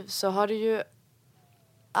mitt liv så har det ju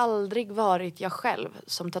aldrig varit jag själv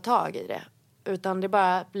som tar tag i det. Utan det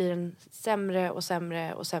bara blir en sämre och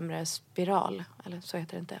sämre spiral. Eller så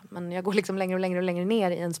heter det inte. Men jag går liksom längre och längre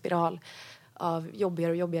ner i en spiral av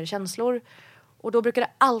jobbigare och jobbigare känslor. Och då brukar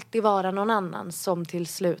det alltid vara någon annan som till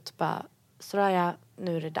slut bara Soraya,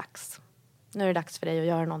 nu är det dags. Nu är det dags för dig att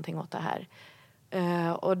göra någonting åt det här.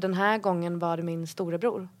 Och den här gången var det min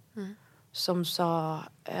storebror som sa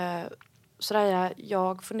Soraya,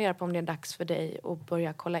 jag funderar på om det är dags för dig att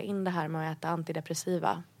börja kolla in det här med att äta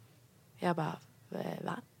antidepressiva. Jag bara,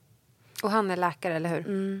 va? Och han är läkare, eller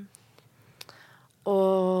hur?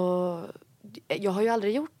 Och jag har ju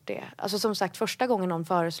aldrig gjort det. Alltså som sagt, första gången någon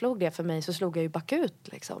föreslog det för mig så slog jag ju bakut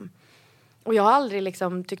liksom. Och jag har aldrig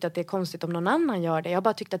liksom tyckt att det är konstigt om någon annan gör det. Jag har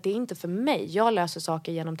bara tyckt att det är inte för mig. Jag löser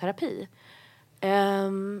saker genom terapi.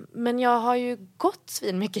 Men jag har ju gått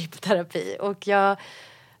svin mycket på terapi. Och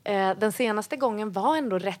den senaste gången var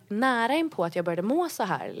ändå rätt nära in på att jag började må så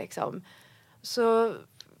här liksom. Så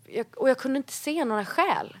jag kunde inte se några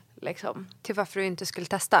skäl liksom. Till varför du inte skulle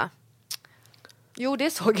testa? Jo,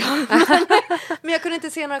 det såg jag. Men jag kunde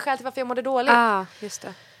inte se några skäl till varför jag mådde dåligt. Just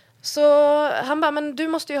det. Så han bara, men du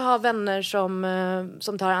måste ju ha vänner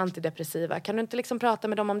som tar antidepressiva. Kan du inte liksom prata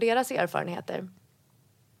med dem om deras erfarenheter?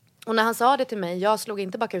 Och när han sa det till mig, jag slog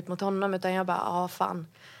inte bara ut mot honom utan jag bara, fan.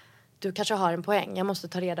 Du kanske har en poäng. Jag måste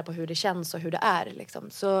ta reda på hur det känns och hur det är liksom.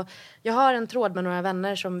 Så jag har en tråd med några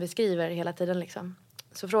vänner som vi skriver hela tiden liksom.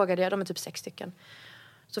 Så frågade jag, de är typ 6 stycken.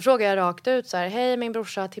 Så frågade jag rakt ut så här, hej min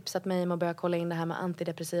brorsa har tipsat mig om att börja kolla in det här med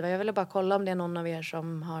antidepressiva. Jag ville bara kolla om det är någon av er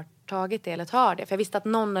som har tagit det eller tar det. För jag visste att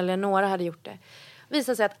någon eller några hade gjort det. Det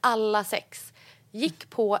visade sig att alla 6 gick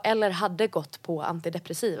på eller hade gått på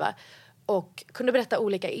antidepressiva. Och kunde berätta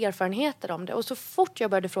olika erfarenheter om det. Och så fort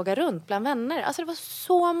jag började fråga runt bland vänner. Alltså det var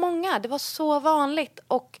så många, det var så vanligt.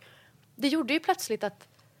 Och det gjorde ju plötsligt att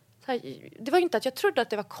så här, det var inte att jag trodde att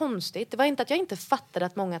det var konstigt. Det var inte att jag inte fattade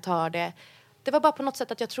att många tar det. Det var bara på något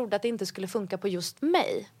sätt att jag trodde att det inte skulle funka på just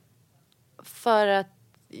mig. För att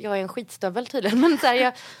jag är en skitstövel tydligen. Men så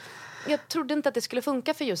här, jag trodde inte att det skulle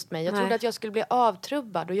funka för just mig. Jag trodde att jag skulle bli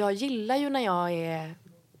avtrubbad. Och jag gillar ju när jag är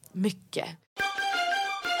mycket.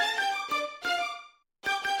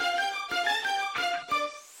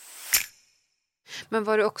 Men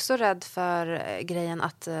var du också rädd för grejen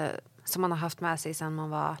att, som man har haft med sig sedan man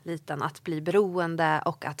var liten, att bli beroende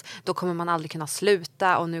och att då kommer man aldrig kunna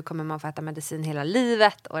sluta och nu kommer man få äta medicin hela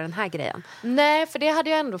livet och den här grejen? Nej, för det hade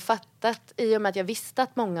jag ändå fattat i och med att jag visste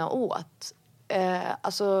att många åt.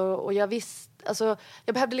 Och jag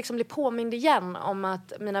behövde liksom bli påmind igen om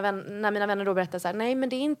att när mina vänner då berättade så här, nej men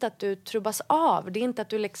det är inte att du trubbas av, det är inte att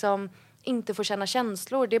du liksom inte får känna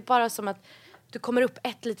känslor, det är bara som att du kommer upp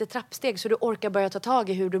ett litet trappsteg så du orkar börja ta tag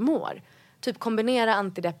i hur du mår. Typ kombinera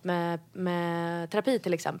antidepp med terapi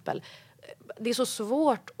till exempel. Det är så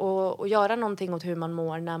svårt att göra någonting åt hur man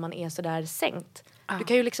mår när man är så där sänkt. Du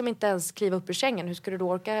kan ju liksom inte ens kliva upp ur sängen. Hur ska du då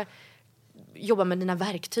orka jobba med dina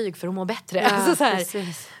verktyg för att må bättre? Ja, alltså så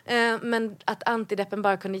här. Men att antideppen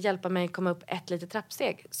bara kunde hjälpa mig komma upp ett litet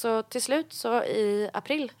trappsteg. Så till slut så i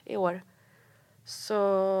april i år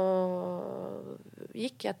så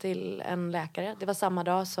gick jag till en läkare. Det var samma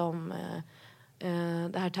dag som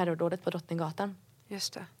det här terrordådet på Drottninggatan.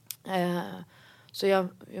 Just det. Så jag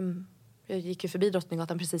gick ju förbi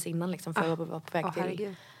Drottninggatan precis innan liksom, för att vara på väg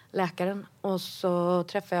till läkaren. Och så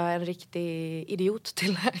träffade jag en riktig idiot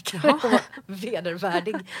till läkaren. Hon var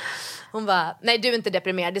vedervärdig. Hon bara, nej du är inte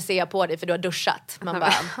deprimerad, det ser jag på dig för du har duschat. Man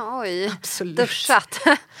bara, oj, absolut. Duschat.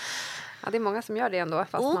 Ja, det är många som gör det ändå,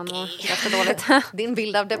 fast man mår ganska dåligt. Din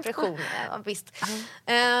bild av depression, ja, visst.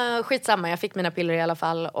 Skitsamma, jag fick mina piller i alla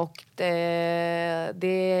fall. Och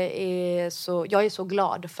det är så, jag är så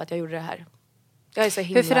glad för att jag gjorde det här. Jag är så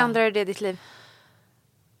himla... Hur förändrade det ditt liv?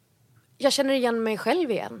 Jag känner igen mig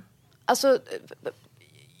själv igen. Alltså,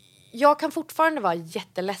 jag kan fortfarande vara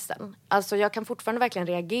jätteledsen. Alltså, jag kan fortfarande verkligen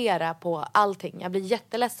reagera på allting. Jag blir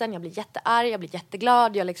jätteledsen, jag blir jättearg, jag blir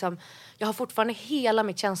jätteglad. Jag har fortfarande hela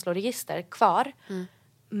mitt känsloregister kvar. Mm.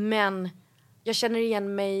 Men jag känner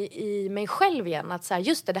igen mig i mig själv igen. Att så här,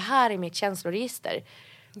 just det här är mitt känsloregister.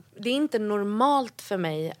 Det är inte normalt för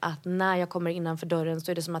mig att när jag kommer innanför dörren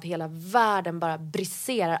så är det som att hela världen bara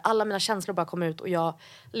briserar. Alla mina känslor bara kommer ut och jag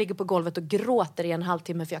ligger på golvet och gråter i en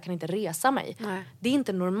halvtimme för jag kan inte resa mig. Nej. Det är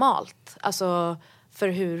inte normalt, alltså, för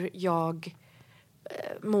hur jag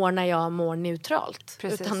mår när jag mår neutralt.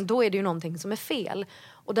 Precis. Utan då är det ju någonting som är fel.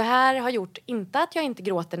 Och det här har gjort, inte att jag inte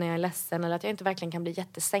gråter när jag är ledsen eller att jag inte verkligen kan bli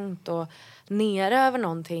jättesänkt och nere över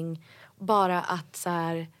någonting. Bara att så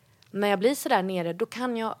här... När jag blir så där nere, då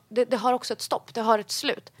kan jag... Det har också ett stopp, det har ett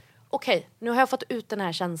slut. Okej, nu har jag fått ut den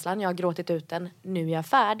här känslan, jag har gråtit ut den. Nu är jag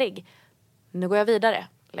färdig. Nu går jag vidare,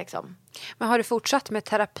 liksom. Men har du fortsatt med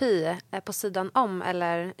terapi på sidan om,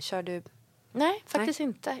 eller kör du... Nej, faktiskt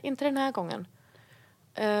inte. Inte den här gången.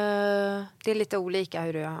 Det är lite olika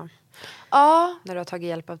hur du har... Ja. När du har tagit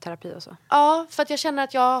hjälp av terapi och så. Ja, för att jag känner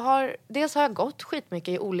att jag har... Dels har jag gått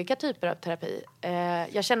skitmycket i olika typer av terapi.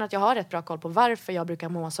 Jag känner att jag har rätt bra koll på varför jag brukar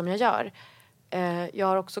må som jag gör. Jag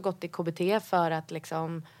har också gått i KBT för att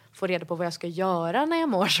liksom få reda på vad jag ska göra när jag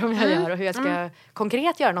mår som jag gör. Och hur jag ska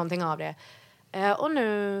konkret göra någonting av det. Och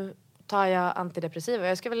nu tar jag antidepressiva.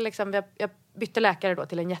 Jag ska väl liksom... Jag bytte läkare då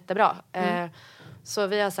till en jättebra. Så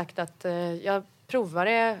vi har sagt att jag provar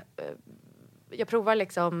det... Jag provar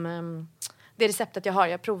liksom det receptet jag har.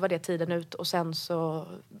 Jag provar det tiden ut och sen så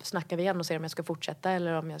snackar vi igen och ser om jag ska fortsätta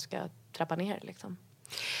eller om jag ska trappa ner liksom.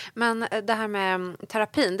 Men det här med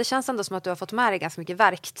terapin, det känns ändå som att du har fått med dig ganska mycket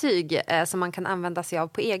verktyg som man kan använda sig av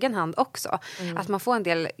på egen hand också. Att man får en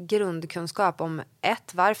del grundkunskap om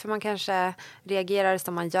 1, varför man kanske reagerar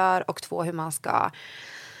som man gör och 2, hur man ska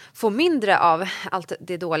få mindre av allt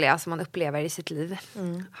det dåliga som man upplever i sitt liv.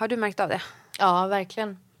 Har du märkt av det? Ja,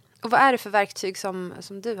 verkligen. Och vad är det för verktyg som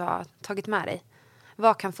du har tagit med dig?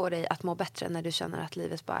 Vad kan få dig att må bättre när du känner att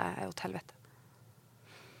livet bara är åt helvete?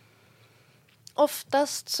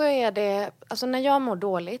 Oftast så är det, alltså när jag mår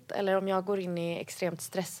dåligt eller om jag går in i extremt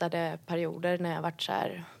stressade perioder när jag har varit så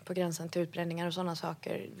här på gränsen till utbränningar och sådana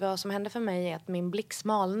saker. Vad som händer för mig är att min blick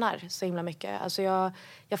smalnar så himla mycket. Alltså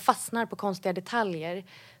jag fastnar på konstiga detaljer.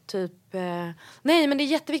 Typ, nej men det är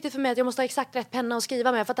jätteviktigt för mig att jag måste ha exakt rätt penna att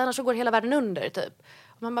skriva med för att annars så går hela världen under typ.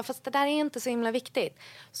 Och man bara, fast det där är inte så himla viktigt.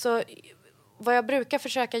 Så vad jag brukar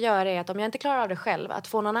försöka göra är att om jag inte klarar av det själv, att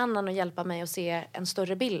få någon annan att hjälpa mig att se en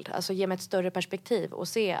större bild. Alltså ge mig ett större perspektiv och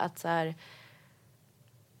se att så här,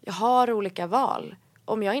 jag har olika val.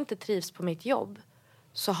 Om jag inte trivs på mitt jobb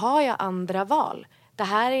så har jag andra val. det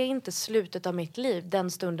här är inte slutet av mitt liv,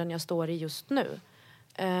 den stunden jag står i just nu.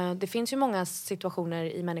 Det finns ju många situationer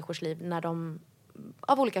i människors liv när de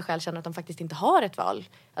av olika skäl känner att de faktiskt inte har ett val.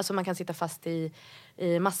 Alltså man kan sitta fast i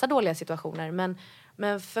massa dåliga situationer.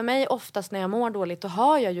 Men för mig oftast när jag mår dåligt, då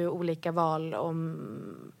har jag ju olika val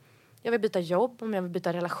om jag vill byta jobb, om jag vill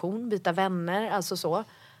byta relation, byta vänner, alltså så.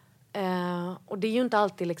 Och det är ju inte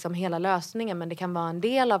alltid liksom hela lösningen, men det kan vara en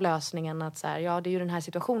del av lösningen att så här, ja, det är ju den här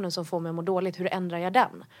situationen som får mig att må dåligt, hur ändrar jag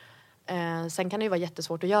den? Sen kan det ju vara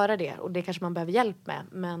jättesvårt att göra det, och det kanske man behöver hjälp med,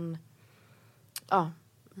 men ja,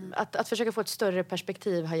 att försöka få ett större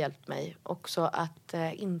perspektiv har hjälpt mig också, att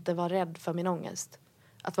inte vara rädd för min ångest,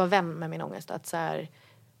 att vara vän med min ångest, att så här,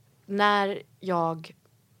 när jag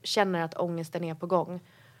känner att ångesten är på gång,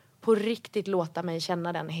 på riktigt låta mig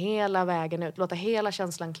känna den hela vägen ut. Låta hela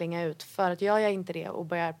känslan klinga ut. För att gör jag inte det och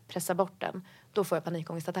börjar pressa bort den, då får jag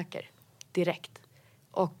panikångestattacker. Direkt.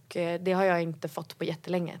 Och det har jag inte fått på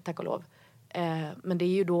jättelänge, tack och lov. Men det är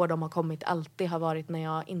ju då de har kommit, alltid har varit när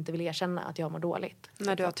jag inte vill erkänna att jag mår dåligt.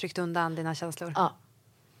 När du har tryckt undan dina känslor? Ja.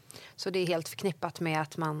 Så det är helt förknippat med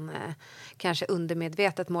att man kanske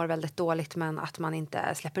undermedvetet mår väldigt dåligt, men att man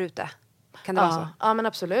inte släpper ut det? Kan det vara så? Ja, men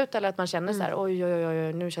absolut. Eller att man känner så här,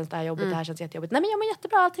 oj, nu känns det här jobbigt, det här känns jättejobbigt. Nej, men jag mår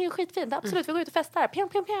jättebra, allting är skitfint. Absolut, vi går ut och festar. Pjong,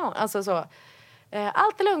 pjong, pjong. Alltså så.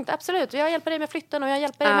 Allt är lugnt, absolut. Jag hjälper dig med flytten och jag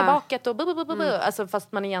hjälper dig med baket och Alltså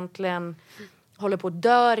fast man egentligen håller på att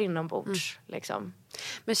dör inombords. Liksom.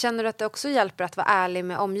 Men känner du att det också hjälper att vara ärlig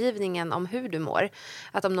med omgivningen om hur du mår?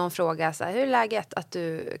 Att om någon frågar så här, hur är läget? Att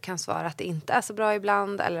du kan svara att det inte är så bra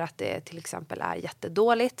ibland, eller att det till exempel är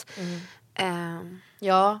jättedåligt.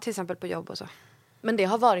 Ja. Till exempel på jobb och så. Men det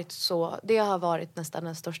har varit nästan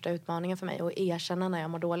den största utmaningen för mig, att erkänna när jag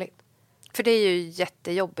mår dåligt. För det är ju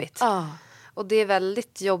jättejobbigt. Och det är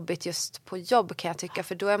väldigt jobbigt just på jobb, kan jag tycka.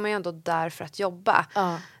 För då är man ju ändå där för att jobba.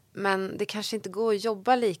 Men det kanske inte går att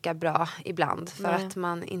jobba lika bra ibland. För att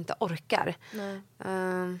man inte orkar.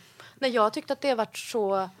 Nej, jag tyckte att det har varit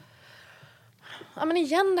så... Ja, men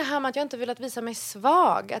igen det här med att jag inte vill att visa mig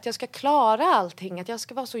svag. Att jag ska klara allting. Att jag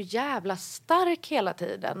ska vara så jävla stark hela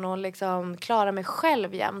tiden. Och liksom klara mig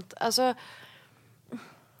själv jämt. Alltså...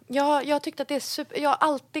 Jag tyckte att det är super... Jag har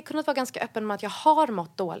alltid kunnat vara ganska öppen med att jag har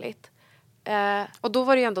mått dåligt. Och då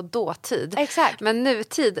var det ju ändå dåtid. Exakt. Men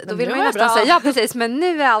nutid, då vill man ju nästan säga, ja precis, men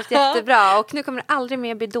nu är allt jättebra och nu kommer det aldrig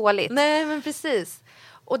mer bli dåligt. Nej, men precis.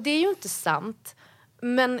 Och det är ju inte sant.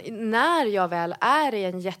 Men när jag väl är i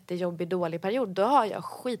en jättejobbig, dålig period, då har jag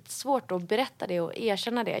skitsvårt att berätta det och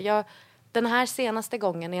erkänna det. Den här senaste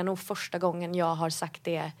gången är nog första gången jag har sagt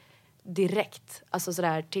det direkt. Alltså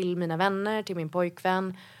sådär till mina vänner, till min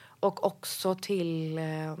pojkvän och också till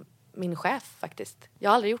min chef faktiskt. Jag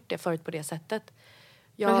har aldrig gjort det förut på det sättet.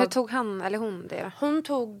 Men hur tog han eller hon det då? Hon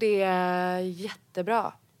tog det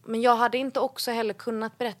jättebra. Men jag hade inte också heller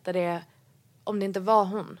kunnat berätta det om det inte var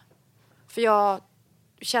hon. För jag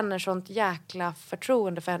känner sånt jäkla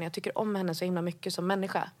förtroende för henne. Jag tycker om henne så himla mycket som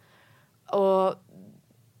människa. Och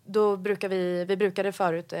då brukade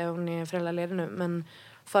förut, hon är föräldraledig nu, men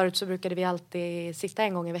förut så brukade vi alltid sitta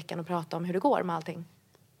en gång i veckan och prata om hur det går med allting.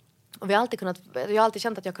 Och jag har alltid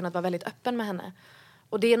känt att jag kunnat vara väldigt öppen med henne.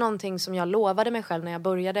 Och det är någonting som jag lovade mig själv när jag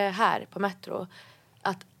började här på Metro.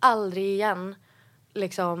 Att aldrig igen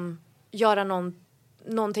liksom göra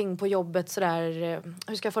någonting på jobbet sådär,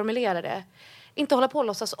 hur ska jag formulera det? Inte hålla på och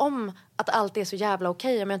låtsas om att allt är så jävla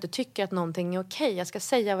okej om jag inte tycker att någonting är okej. Jag ska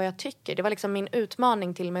säga vad jag tycker. Det var liksom min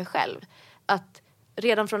utmaning till mig själv. Att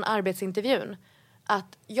redan från arbetsintervjun,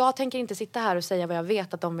 att jag tänker inte sitta här och säga vad jag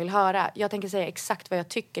vet att de vill höra. Jag tänker säga exakt vad jag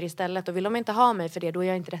tycker istället. Och vill de inte ha mig för det, då är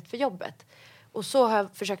jag inte rätt för jobbet. Och så har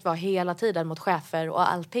jag försökt vara hela tiden mot chefer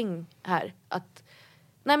och allting här. Att,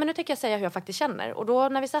 nej men nu tänker jag säga hur jag faktiskt känner. Och då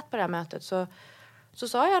när vi satt på det här mötet så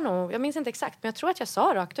sa jag nog, jag minns inte exakt, men jag tror att jag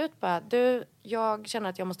sa rakt ut bara, jag känner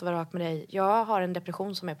att jag måste vara rak med dig. Jag har en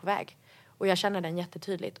depression som är på väg. Och jag känner den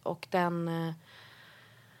jättetydligt. Och den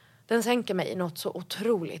sänker mig något så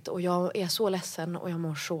otroligt. Och jag är så ledsen och jag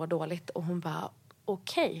mår så dåligt. Och hon bara,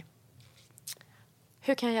 okej.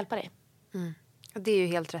 Hur kan jag hjälpa dig? Det är ju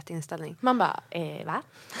helt rätt inställning. Man bara, va?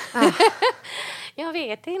 Jag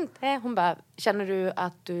vet inte. Hon bara, känner du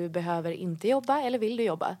att du behöver inte jobba eller vill du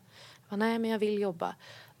jobba? Jag bara, nej, men jag vill jobba.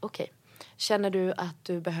 Okej. Känner du att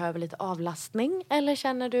du behöver lite avlastning? Eller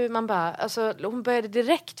känner du, man bara, alltså hon började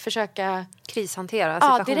direkt försöka krishantera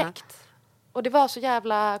situationen. Ja, direkt. Och det var så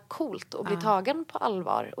jävla coolt att bli tagen på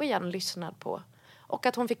allvar och igen lyssnad på. Och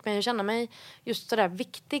att hon fick mig att känna mig just sådär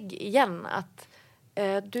viktig igen. Att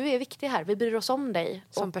du är viktig här, vi bryr oss om dig.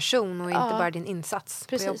 Som person och inte bara din insats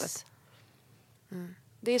på jobbet.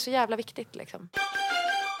 Det är så jävla viktigt liksom.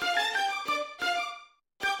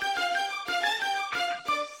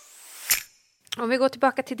 Om vi går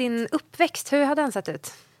tillbaka till din uppväxt, hur har den sett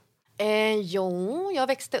ut? Jag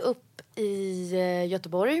växte upp i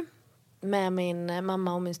Göteborg med min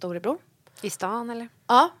mamma och min storebror. I stan eller?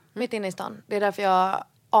 Ja, mitt inne i stan. Det är därför jag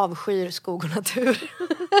avskyr skog och natur.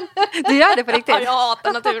 Du gör det på riktigt? Ja, jag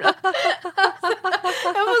hatar naturen.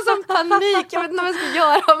 Jag får sån panik. Jag vet inte vad jag ska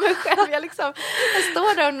göra av mig själv. Jag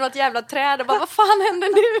står där under något jävla träd och bara, vad fan händer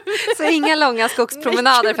nu? Så inga långa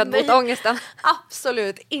skogspromenader för att bota ångesten?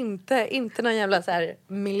 Absolut inte. Inte någon jävla så här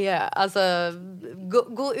miljö. Alltså,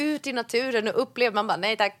 gå ut i naturen och uppleva. Man bara,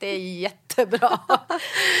 nej tack, det är jättebra.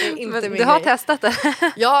 Det är inte men du har testat det?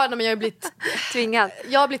 Ja, men jag har blivit tvingad.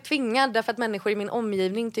 Jag har blivit tvingad därför att människor i min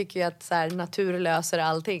omgivning tycker ju att så här, natur löser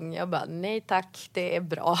allting. Jag bara, nej tack, det är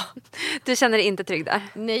bra. Du känner dig inte trygg där?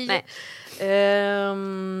 Nej.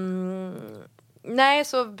 Nej,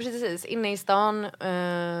 så precis inne i stan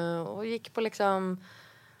och gick på liksom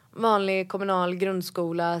vanlig kommunal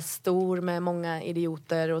grundskola, stor med många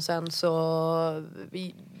idioter och sen så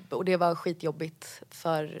och det var skitjobbigt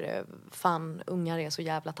för fan, ungar är så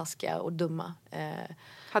jävla taskiga och dumma.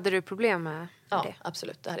 Hade du problem med det? Ja,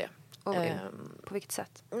 absolut, det hade jag. På vilket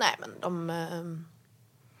sätt? Nej, men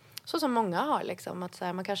så som många har liksom, att så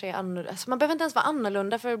här, man kanske är annorlunda. Alltså, man behöver inte ens vara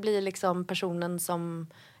annorlunda för att bli liksom personen som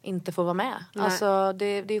inte får vara med. Nej. Alltså det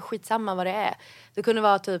är skitsamma vad det är. Det kunde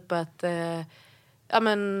vara typ att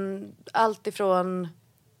allt ifrån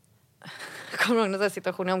jag kommer ihåg en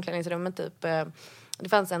situation i omklädningsrummet typ. Det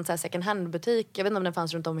fanns en så här second hand butik. Jag vet inte om den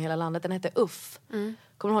fanns runt om i hela landet. Den hette Uff.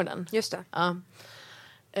 Kommer du ihåg den? Just det. Ja.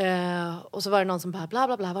 Och så var det någon som bara bla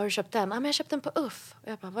bla bla, var har du köpt den? Men jag köpte den på Uff. Och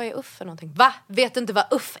jag bara, vad är Uff för någonting? Va? Vet du inte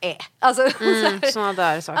vad Uff är? Alltså, sådana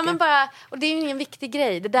där saker. Ja, men bara, och det är ju ingen viktig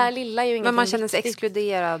grej. Det där lilla är ju ingenting. Men man känner sig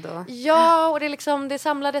exkluderad. Och... Ja, och det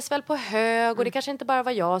samlades väl på hög. Och det kanske inte bara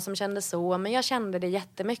var jag som kände så. Men jag kände det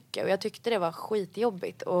jättemycket. Och jag tyckte det var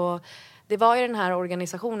skitjobbigt. Och det var ju den här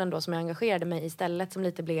organisationen då som jag engagerade mig i istället. Som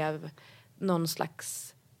lite blev någon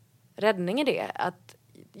slags räddning i det. Att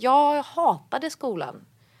jag hatade skolan.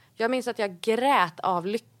 Jag minns att jag grät av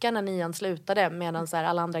lycka när 9:an slutade. Medan så här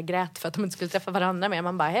alla andra grät för att de inte skulle träffa varandra mer.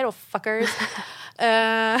 Man bara, hej då fuckers.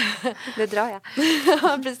 Det drar jag.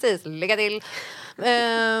 Ja, precis. Lycka till.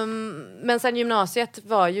 Men sen gymnasiet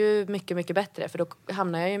var ju mycket, mycket bättre. För då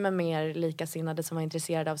hamnade jag ju med mer likasinnade som var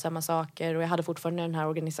intresserade av samma saker. Och jag hade fortfarande den här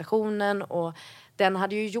organisationen. Och den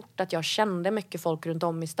hade ju gjort att jag kände mycket folk runt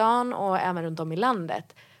om i stan. Och även runt om i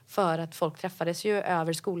landet. För att folk träffades ju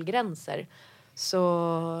över skolgränser.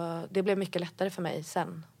 Så det blev mycket lättare för mig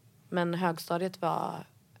sen. Men högstadiet var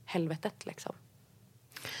helvetet liksom.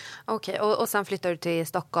 Okej, och sen flyttade du till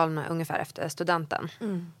Stockholm ungefär efter studenten?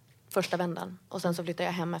 Första vändan. Och sen så flyttade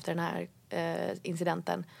jag hem efter den här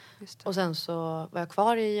incidenten. Och sen så var jag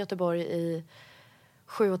kvar i Göteborg i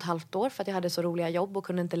 7,5 år. För att jag hade så roliga jobb och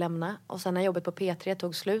kunde inte lämna. Och sen när jobbet på P3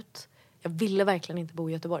 tog slut. Jag ville verkligen inte bo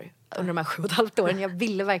i Göteborg under de här 7,5 åren. Jag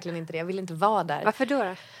ville verkligen inte det. Jag ville inte vara där. Varför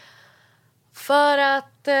då? För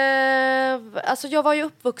att alltså jag var ju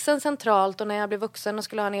uppvuxen centralt och när jag blev vuxen och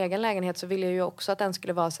skulle ha en egen lägenhet så ville jag ju också att den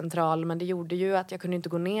skulle vara central. Men det gjorde ju att jag kunde inte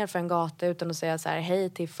gå ner för en gata utan att säga så här hej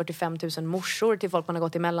till 45 000 morsor till folk man har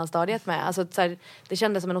gått i mellanstadiet med. Alltså så här, det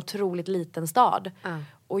kändes som en otroligt liten stad.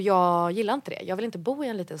 Och jag gillar inte det. Jag vill inte bo i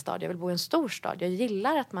en liten stad, jag vill bo i en stor stad. Jag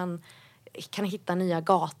gillar att man kan hitta nya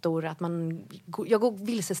gator, att jag går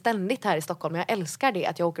vilse ständigt här i Stockholm. Jag älskar det,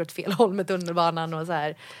 att jag åker åt fel håll med tunnelbanan och så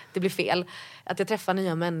här, det blir fel. Att jag träffar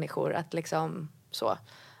nya människor, att liksom så.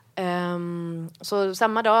 Så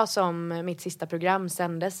samma dag som mitt sista program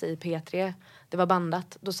sändes i P3, det var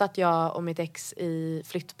bandat, då satt jag och mitt ex i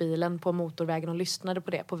flyttbilen på motorvägen och lyssnade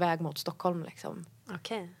på det på väg mot Stockholm liksom.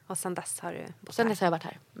 Okej, och sen dess har du Sen dess har jag varit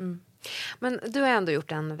här. Men du har ändå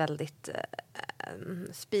gjort en väldigt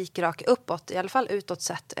spikrak uppåt, i alla fall utåt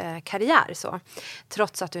sett, karriär så.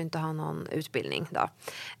 Trots att du inte har någon utbildning då.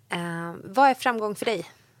 Vad är framgång för dig?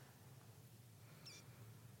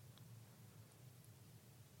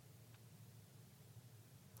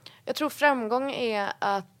 Jag tror framgång är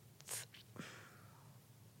att...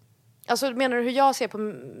 Alltså menar du hur jag ser på...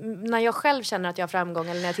 När jag själv känner att jag har framgång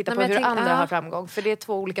eller när jag tittar på hur andra har framgång? För det är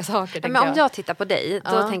två olika saker, men om jag tittar på dig,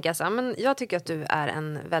 då tänker jag så här, men jag tycker att du är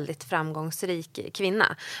en väldigt framgångsrik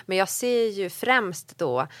kvinna. Men jag ser ju främst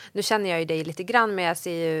då, nu känner jag ju dig lite grann, men jag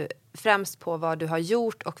ser ju främst på vad du har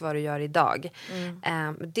gjort och vad du gör idag.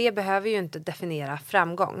 Det behöver ju inte definiera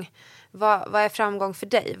framgång. Vad är framgång för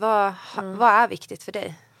dig? Vad är viktigt för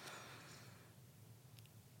dig?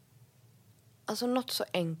 Alltså något så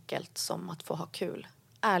enkelt som att få ha kul.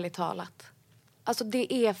 Ärligt talat. Alltså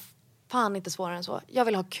det är fan inte svårare än så. Jag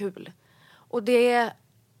vill ha kul. Och det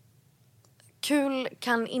kul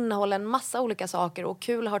kan innehålla en massa olika saker och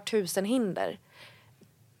kul har 1000 hinder.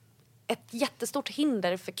 Ett jättestort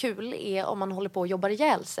hinder för kul är om man håller på och jobbar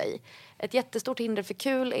ihjäl sig. Ett jättestort hinder för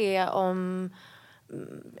kul är om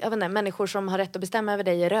människor som har rätt att bestämma över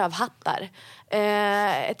dig är rövhattar.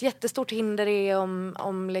 Ett jättestort hinder är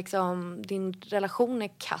om liksom din relation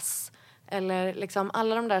är kass. Eller liksom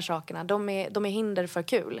alla de där sakerna, de är hinder för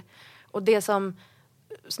kul. Och det som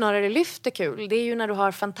snarare lyfter kul, det är ju när du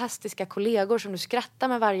har fantastiska kollegor som du skrattar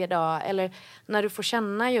med varje dag. Eller när du får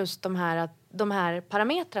känna just de här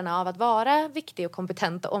parametrarna av att vara viktig och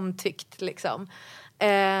kompetent och omtyckt. Liksom.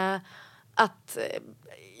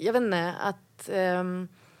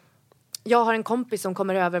 Jag har en kompis som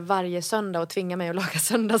kommer över varje söndag och tvingar mig att laga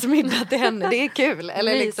söndagsmiddag till henne. Det är kul.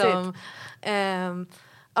 Eller liksom,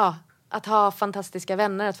 att ha fantastiska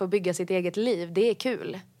vänner, att få bygga sitt eget liv, det är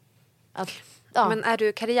kul. Men är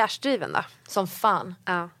du karriärsdriven då? Som fan.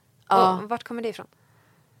 Ja. Och vart kommer det ifrån?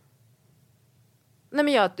 Nej,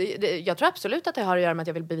 men jag tror absolut att det har att göra med att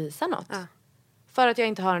jag vill bevisa något. Ja. För att jag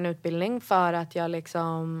inte har en utbildning. För att jag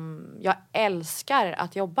älskar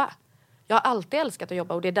att jobba. Jag har alltid älskat att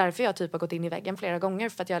jobba. Och det är därför jag typ har gått in i väggen flera gånger.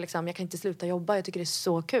 För att jag kan inte sluta jobba. Jag tycker det är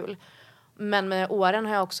så kul. Men med åren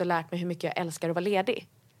har jag också lärt mig hur mycket jag älskar att vara ledig.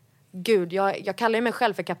 Gud, jag kallar mig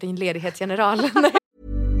själv för kapten ledighetsgeneral.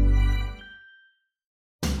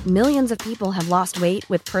 Millions of people have lost weight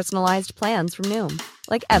with personalized plans from Noom.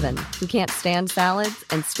 Like Evan, who can't stand salads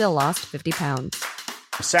and still lost 50 pounds.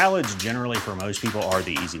 Salads generally for most people are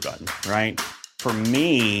the easy button, right? For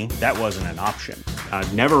me, that wasn't an option. I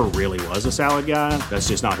never really was a salad guy. That's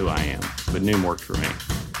just not who I am. But Noom worked for me.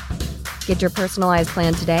 Get your personalized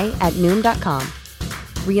plan today at Noom.com.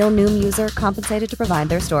 Real Noom user compensated to provide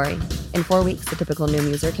their story. In 4 weeks, the typical Noom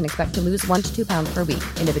user can expect to lose 1 to 2 pounds per week.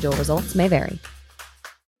 Individual results may vary.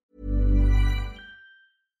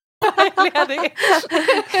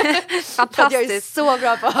 Fantastiskt. Jag är så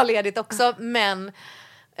bra på att ha ledigt också. Men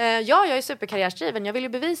jag är superkarriärsdriven. Jag vill ju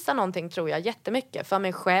bevisa någonting, tror jag, jättemycket. För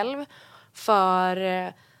mig själv.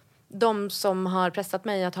 För de som har pressat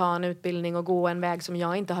mig att ha en utbildning och gå en väg som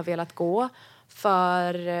jag inte har velat gå.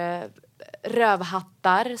 För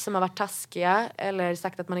rövhattar som har varit taskiga. Eller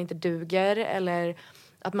sagt att man inte duger. Eller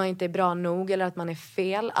att man inte är bra nog. Eller att man är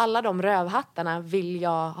fel. Alla de rövhattarna vill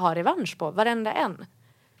jag ha revansch på. Varenda en.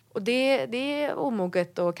 Och det är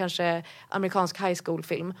omoget och kanske amerikansk high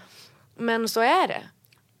school-film. Men så är det.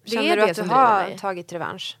 Känner du att du har tagit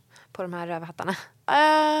revansch på de här rövhattarna?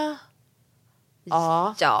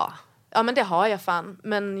 Ja. Ja, men det har jag fan.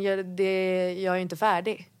 Men jag är inte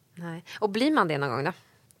färdig. Nej. Och blir man det någon gång då?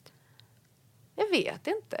 Jag vet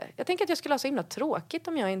inte. Jag tänker att jag skulle ha så himla tråkigt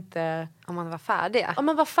om jag inte... Om man var färdig? Om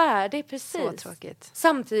man var färdig, precis. Så tråkigt.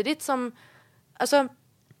 Samtidigt som... Alltså...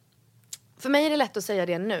 För mig är det lätt att säga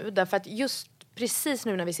det nu. Därför att just precis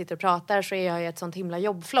nu när vi sitter och pratar så är jag i ett sånt himla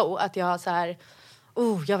jobbflow. Att jag så här...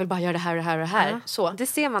 jag vill bara göra det här och det här och det här. Så. Det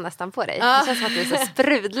ser man nästan på dig. Det känns som att du så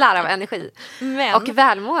sprudlar av energi. Och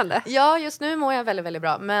välmående. Ja, just nu mår jag väldigt, väldigt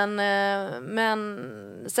bra. Men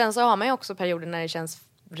sen så har man ju också perioder när det känns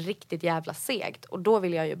riktigt jävla segt. Och då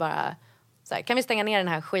vill jag ju bara... Så här, kan vi stänga ner den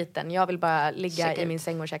här skiten? Jag vill bara ligga i min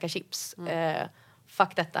säng och käka chips.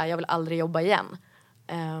 Fuck detta, jag vill aldrig jobba igen.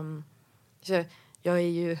 Så jag är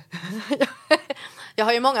ju... jag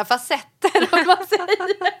har ju många facetter, om man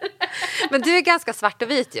säger. Men du är ganska svart och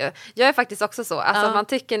vit ju. Jag är faktiskt också så. Alltså man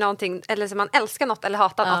tycker någonting, eller så man älskar något eller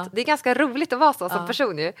hatar något. Det är ganska roligt att vara så som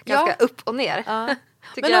person ju. Ganska upp och ner.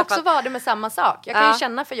 Men också var det med samma sak. Jag kan ju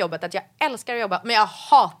känna för jobbet att jag älskar att jobba, men jag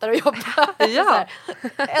hatar att jobba.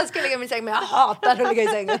 Jag älskar att ligga i min säng, men jag hatar att ligga i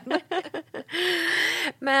sängen.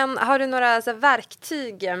 Men har du några så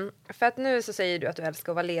verktyg? För att nu så säger du att du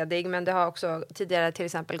älskar att vara ledig, men det har också tidigare till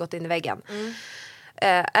exempel gått in i väggen.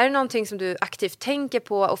 Är det någonting som du aktivt tänker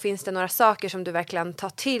på, och finns det några saker som du verkligen tar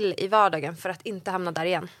till i vardagen för att inte hamna där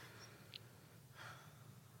igen?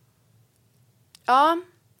 Ja,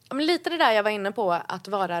 men lite det där jag var inne på, att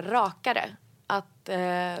vara rakare. Att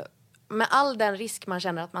med all den risk man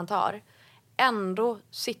känner att man tar, ändå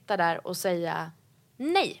sitta där och säga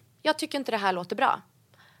nej, jag tycker inte det här låter bra.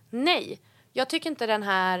 Nej, jag tycker inte den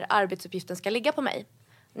här arbetsuppgiften ska ligga på mig.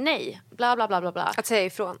 Nej, bla bla bla bla bla. Att säga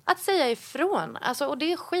ifrån. Att säga ifrån. Alltså, och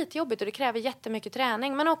det är skitjobbigt och det kräver jättemycket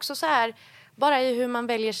träning. Men också så här, bara i hur man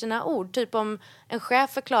väljer sina ord. Typ om en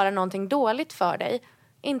chef förklarar någonting dåligt för dig.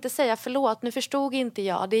 Inte säga förlåt, nu förstod inte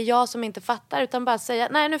jag. Det är jag som inte fattar. Utan bara säga,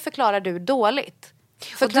 nej nu förklarar du dåligt.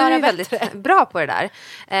 Förklara, och du är väldigt bra på det där.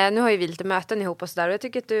 Nu har ju vi lite möten ihop och sådär. Och jag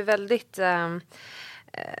tycker att du är väldigt... en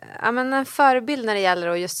förebild när det gäller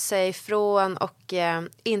att just säga ifrån och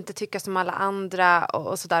inte tycka som alla andra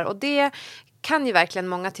och sådär. Och det kan ju verkligen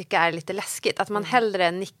många tycka är lite läskigt. Att man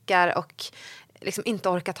hellre nickar och liksom inte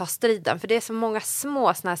orkar ta striden. För det är så många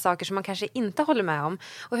små såna här saker som man kanske inte håller med om.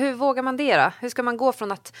 Och hur vågar man det då? Hur ska man gå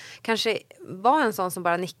från att kanske vara en sån som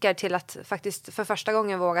bara nickar till att faktiskt för första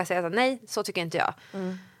gången våga säga att nej, så tycker inte jag.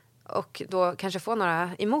 Och då kanske få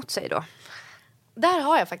några emot sig då. Där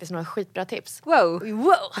har jag faktiskt några skitbra tips. Wow.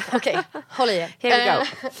 Okej, håll i er. Here we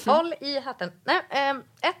go. Håll i hatten. Nej,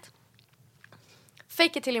 1.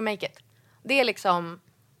 Fake it till you make it. Det är liksom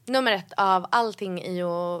nummer 1 av allting i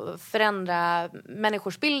att förändra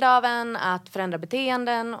människors bild av en, att förändra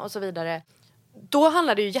beteenden och så vidare. Då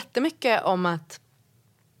handlar det ju jättemycket om att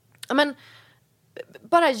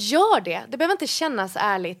bara gör det. Det behöver inte kännas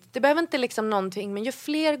ärligt. Det behöver inte liksom någonting. Men ju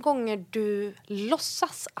fler gånger du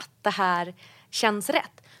låtsas att det här känns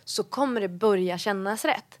rätt, så kommer det börja kännas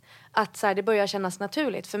rätt. Att så här, det börjar kännas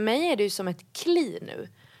naturligt. För mig är det ju som ett kli nu.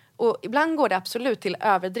 Och ibland går det absolut till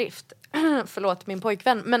överdrift. Förlåt min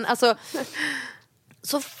pojkvän. Men alltså,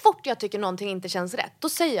 så fort jag tycker någonting inte känns rätt, då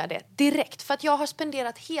säger jag det direkt. För att jag har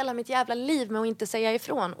spenderat hela mitt jävla liv med att inte säga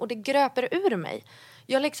ifrån. Och det gröper ur mig.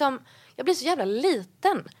 Jag blir så jävla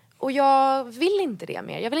liten. Och jag vill inte det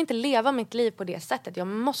mer. Jag vill inte leva mitt liv på det sättet.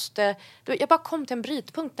 Jag bara kom till en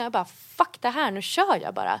brytpunkt när jag bara, fuck det här, nu kör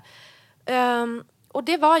jag bara. Och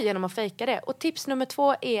det var genom att fejka det. Och tips nummer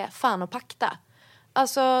 2 är fan och pakta.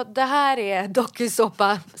 Alltså det här är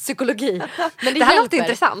dokusåpa psykologi. Men det här låter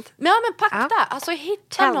intressant. Ja, men pakta. Alltså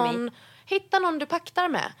hitta någon du paktar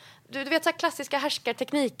med. Du vet så här klassiska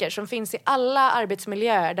härskartekniker som finns i alla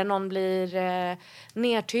arbetsmiljöer där någon blir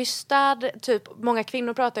nedtystad. Typ, många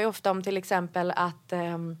kvinnor pratar ju ofta om till exempel att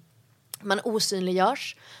man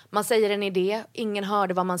osynliggörs. Man säger en idé, ingen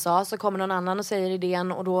hörde vad man sa, så kommer någon annan och säger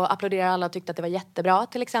idén och då applåderar alla och tyckte att det var jättebra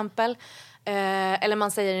till exempel. Eller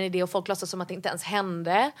man säger en idé och folk låtsas som att det inte ens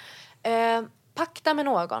hände. Pakta med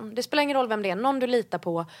någon. Det spelar ingen roll vem det är. Någon du litar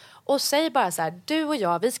på. Och säg bara så här. Du och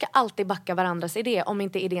jag, vi ska alltid backa varandras idé. Om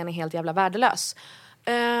inte idén är helt jävla värdelös.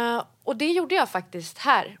 Och det gjorde jag faktiskt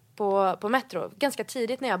här på Metro. Ganska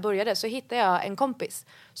tidigt när jag började så hittade jag en kompis.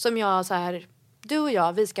 Som jag så här. Du och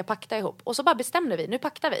jag, vi ska pakta ihop. Och så bara bestämde vi. Nu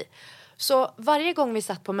paktar vi. Så varje gång vi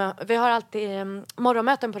satt på vi har alltid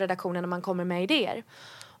morgonmöten på redaktionen när man kommer med idéer.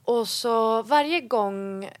 Och så varje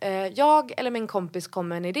gång jag eller min kompis kom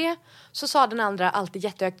med en idé så sa den andra alltid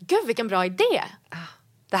jättehögt, gud vilken bra idé.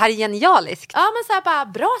 Det här är genialiskt. Ja, men så här bara,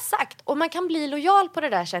 bra sagt. Och man kan bli lojal på det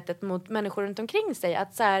där sättet mot människor runt omkring sig.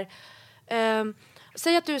 Att så här,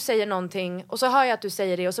 säg att du säger någonting och så hör jag att du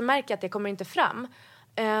säger det och så märker jag att det kommer inte fram.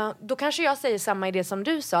 Då kanske jag säger samma idé som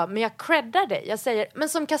du sa, men jag creddar dig. Jag säger, men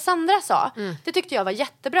som Cassandra sa, det tyckte jag var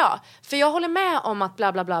jättebra. För jag håller med om att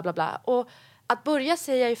bla bla bla bla bla. Och att börja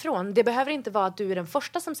säga ifrån, det behöver inte vara att du är den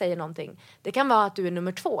första som säger någonting. Det kan vara att du är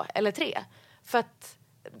nummer 2 eller 3. För att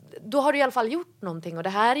då har du i alla fall gjort någonting. Och det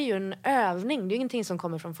här är ju en övning. Det är ju ingenting som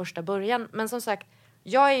kommer från första början. Men som sagt,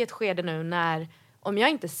 jag är i ett skede nu när om jag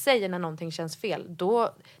inte säger när någonting känns fel,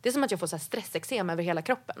 då det är som att jag får så här stressexem över hela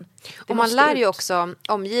kroppen. Och man lär ju också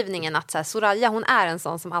omgivningen att så här, Soraya, hon är en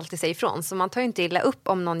sån som alltid säger ifrån. Så man tar ju inte illa upp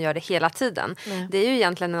om någon gör det hela tiden. Det är ju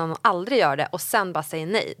egentligen när någon aldrig gör det och sen bara säger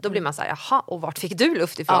nej. Då blir man så här, jaha, och vart fick du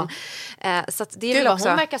luft ifrån? Så att det är väl också...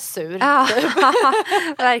 hon verkar sur. Ja,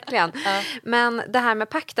 verkligen. Men det här med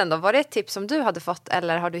pakten då, var det ett tips som du hade fått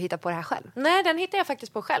eller har du hittat på det här själv? Nej, den hittade jag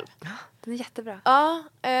faktiskt på själv. Den är jättebra. Ja,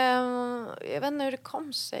 jag vet inte hur det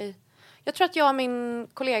kom sig. Jag tror att jag och min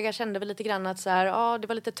kollega kände väl lite grann att så här, det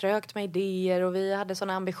var lite trögt med idéer och vi hade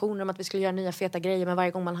såna ambitioner om att vi skulle göra nya feta grejer, men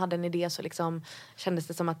varje gång man hade en idé så liksom kändes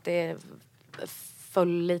det som att det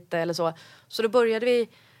föll lite eller så. Så då började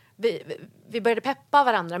vi började peppa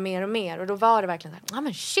varandra mer och mer och då var det verkligen så här,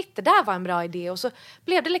 men shit, det där var en bra idé och så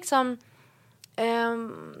blev det liksom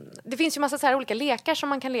det finns ju massa så här olika lekar som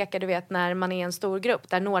man kan leka, du vet, när man är i en stor grupp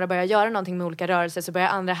där några börjar göra någonting med olika rörelser så börjar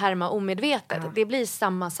andra härma omedvetet. Det blir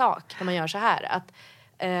samma sak när man gör så här att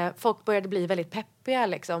folk började bli väldigt peppiga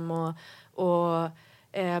liksom och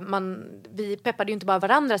vi peppade ju inte bara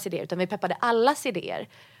varandras idéer utan vi peppade allas idéer.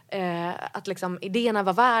 Att liksom idéerna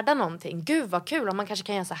var värda någonting. Gud vad kul, om man kanske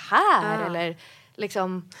kan göra så här eller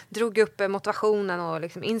liksom drog upp motivationen och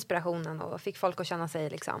liksom inspirationen och fick folk att känna sig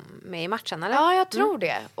liksom med i matchen, eller? Ja, jag tror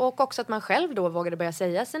det. Och också att man själv då vågade börja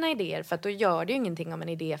säga sina idéer, för att då gör det ju ingenting om en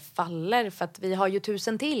idé faller, för att vi har ju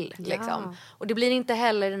 1000 till liksom. Och det blir inte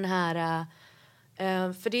heller den här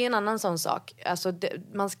för det är en annan sån sak. Alltså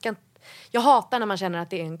jag hatar när man känner att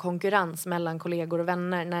det är en konkurrens mellan kollegor och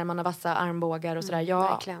vänner när man har vassa armbågar och sådär.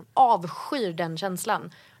 Jag avskyr den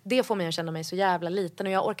känslan. det får mig att känna mig så jävla liten.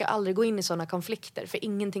 Och jag orkar aldrig gå in i sådana konflikter. För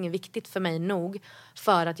ingenting är viktigt för mig nog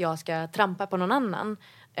för att jag ska trampa på någon annan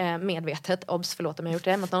medvetet. Obs, förlåt om jag gjort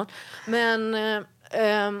det mot någon. Men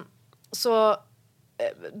så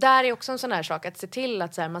där är också en sån här sak att se till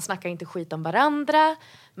att så här, man snackar inte skit om varandra.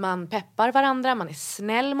 Man peppar varandra, man är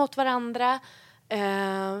snäll mot varandra.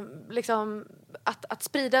 Liksom att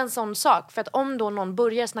sprida en sån sak. För att om då någon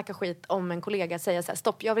börjar snacka skit om en kollega, säger så här: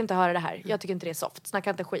 stopp, jag vill inte höra det här, jag tycker inte det är soft, snacka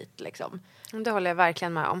inte skit liksom. Det håller jag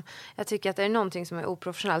verkligen med om. Jag tycker att det är någonting som är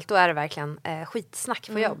oprofessionellt, då är det verkligen skitsnack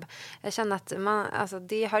på jobb. Jag känner att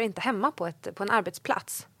det hör inte hemma på en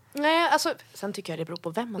arbetsplats. Nej, alltså, sen tycker jag det beror på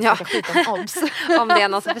vem man snackar skit om. Obs. Om det är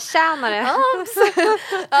någon som förtjänar det.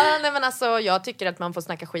 Nej, men alltså, jag tycker att man får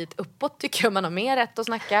snacka skit uppåt. Tycker jag man har mer rätt att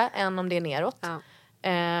snacka än om det är neråt. Ja.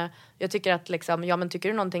 Jag tycker att liksom, men tycker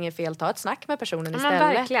du någonting är fel, ta ett snack med personen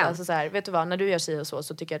istället. Alltså, så här, vet du vad, när du gör si och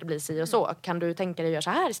så tycker jag det blir si och så. Kan du tänka dig att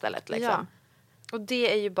göra så här istället? Liksom? Ja. Och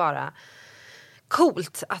det är ju bara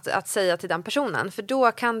coolt att säga till den personen. För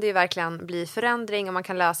då kan det ju verkligen bli förändring och man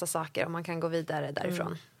kan lösa saker och man kan gå vidare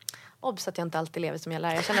därifrån. Obs att jag inte alltid lever som jag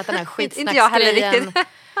lär. Jag kände att den här inte jag heller riktigt.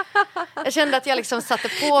 Jag kände att jag liksom satte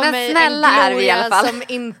på mig en gloria som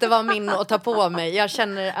inte var min att ta på mig. Jag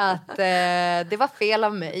känner att det var fel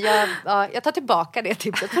av mig. Jag tar tillbaka det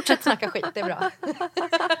tipset. Fortsätt snacka skit, det är bra.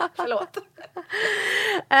 Förlåt.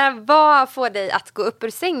 Vad får dig att gå upp ur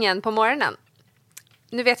sängen på morgonen?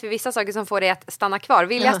 Nu vet vi vissa saker som får dig att stanna kvar.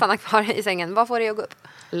 Vill jag stanna kvar i sängen? Vad får dig att gå upp?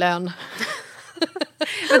 Lön.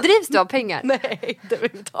 Men drivs du av pengar? Nej, det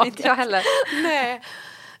vill inte ha. Inte jag heller. Nej.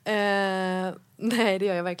 Nej, det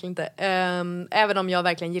gör jag verkligen inte. Även om jag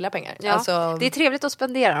verkligen gillar pengar. Ja, alltså, det är trevligt att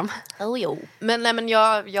spendera dem. Jo. Men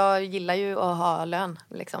jag gillar ju att ha lön.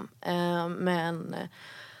 Liksom. Men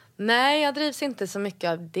nej, jag drivs inte så mycket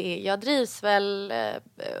av det. Jag drivs väl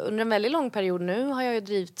under en väldigt lång period nu har jag ju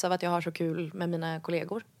drivits av att jag har så kul med mina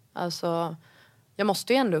kollegor. Alltså, jag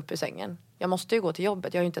måste ju ändå upp i sängen. Jag måste ju gå till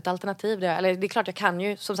jobbet. Jag har ju inte ett alternativ där. Eller det är klart jag kan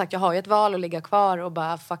ju. Som sagt, jag har ju ett val att ligga kvar och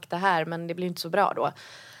bara fuck det här. Men det blir inte så bra då.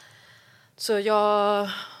 Så jag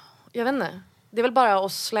vet inte. Det är väl bara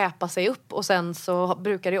att släpa sig upp. Och sen så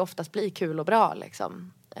brukar det oftast bli kul och bra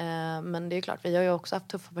liksom. Men det är klart, vi har ju också haft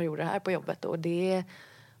tuffa perioder här på jobbet. Och det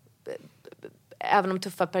även om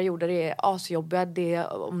tuffa perioder är asjobbiga, det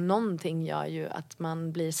om någonting gör ju att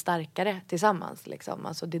man blir starkare tillsammans liksom.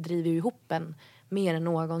 Alltså det driver ju ihop en mer än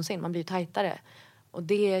någonsin. Man blir ju tajtare. Och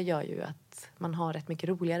det gör ju att man har rätt mycket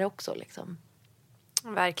roligare också liksom.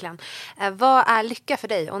 Verkligen. Vad är lycka för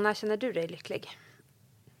dig? Och när känner du dig lycklig?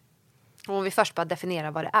 Och om vi först bara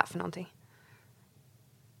definierar vad det är för någonting.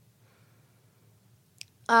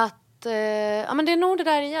 Men det är nog det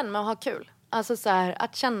där igen med att ha kul. Alltså så här,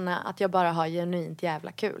 att känna att jag bara har genuint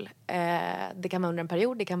jävla kul. Det kan vara under en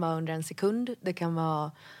period, det kan vara under en sekund. Det kan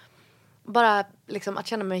vara bara liksom att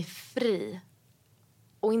känna mig fri.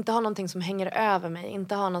 Och inte ha någonting som hänger över mig.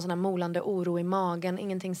 Inte ha någon sån här molande oro i magen.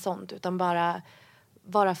 Ingenting sånt. Utan bara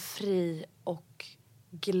vara fri och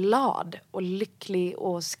glad. Och lycklig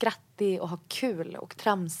och skrattig och ha kul. Och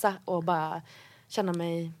tramsa och bara känna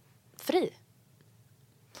mig fri.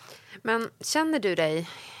 Men känner du dig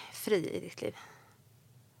fri i ditt liv?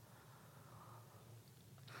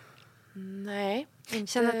 Nej. Jag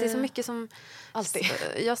känner att det är så mycket som... Alltid.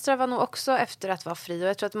 Jag strävar nog också efter att vara fri. Och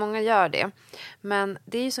jag tror att många gör det. Men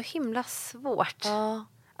det är ju så himla svårt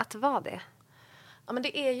att vara det. Ja, men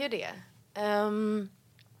det är ju det.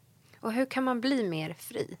 Och hur kan man bli mer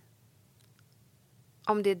fri?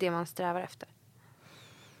 Om det är det man strävar efter.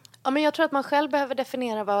 Ja, men jag tror att man själv behöver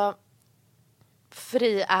definiera vad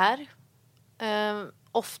fri är.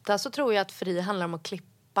 Ofta så tror jag att fri handlar om att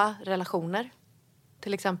klippa relationer.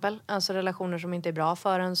 Till exempel. Alltså relationer som inte är bra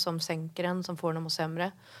för en. Som sänker en. Som får en att må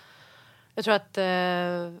sämre. Jag tror att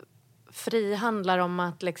fri handlar om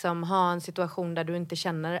att liksom ha en situation där du inte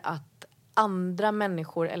känner att andra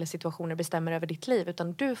människor eller situationer bestämmer över ditt liv.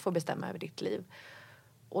 Utan du får bestämma över ditt liv.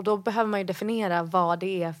 Och då behöver man ju definiera vad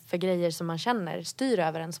det är för grejer som man känner styr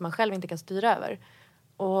över en. Som man själv inte kan styra över.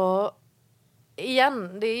 Och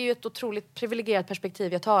igen, det är ju ett otroligt privilegierat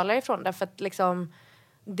perspektiv jag talar ifrån. Därför att liksom,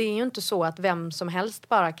 det är ju inte så att vem som helst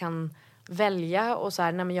bara kan välja och så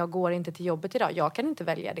här, nej men jag går inte till jobbet idag. Jag kan inte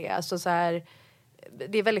välja det. Alltså så här,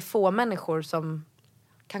 det är väldigt få människor som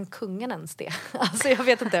kan kungen ens det. Alltså jag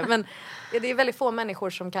vet inte, men det är väldigt få människor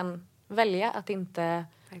som kan välja att inte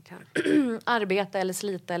arbeta eller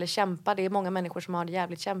slita eller kämpa. Det är många människor som har det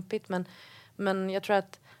jävligt kämpigt, men jag tror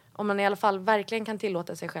att om man i alla fall verkligen kan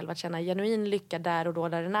tillåta sig själv att känna genuin lycka där och då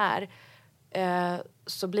där den är,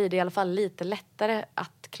 så blir det i alla fall lite lättare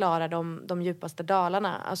att klara de djupaste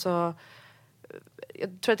dalarna. Alltså,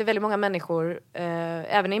 jag tror att det är väldigt många människor,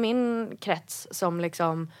 även i min krets, som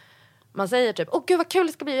liksom, man säger typ, åh gud vad kul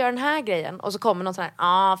det ska bli att göra den här grejen. Och så kommer någon sån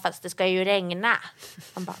här, fast det ska ju regna.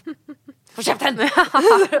 Man bara, håll käften!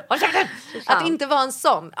 Håll käften! Att inte vara en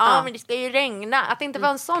sån, men det ska ju regna. Att inte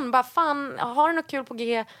vara en sån, bara fan, har du något kul på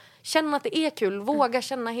G? Känna att det är kul, våga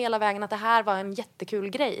känna hela vägen att det här var en jättekul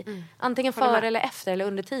grej. Antingen före eller efter eller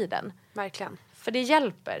under tiden. Verkligen. För det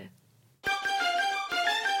hjälper.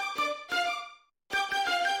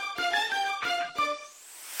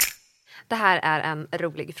 Det här är en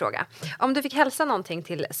rolig fråga. Om du fick hälsa någonting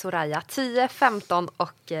till Soraya, 10, 15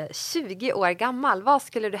 och 20 år gammal, vad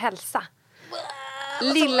skulle du hälsa?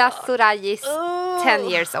 Lilla Sorayis 10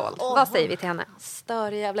 years old. Vad säger vi till henne?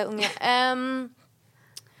 Större jävla unge.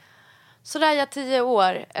 Soraya 10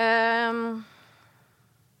 år.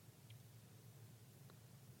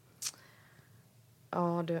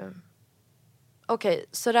 Ja, du. Okej,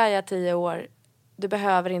 Soraya 10 år. Du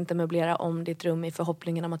behöver inte möblera om ditt rum i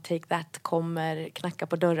förhoppningen om att Take That kommer knacka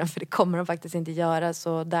på dörren. För det kommer de faktiskt inte göra.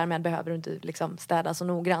 Så därmed behöver du inte liksom städa så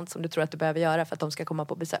noggrant som du tror att du behöver göra för att de ska komma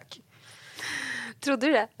på besök. Trodde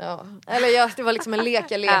du det? Ja. Eller det var liksom en lek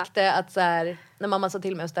jag lekte. Att så här, när mamma sa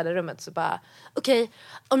till mig att städa rummet så bara, okej,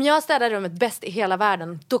 om jag städar rummet bäst i hela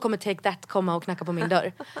världen, då kommer Take That komma och knacka på min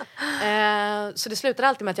dörr. Så det slutade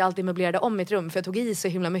alltid med att jag alltid möblerade om mitt rum. För jag tog i så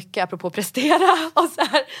himla mycket apropå prestera. Och så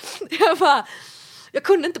här, jag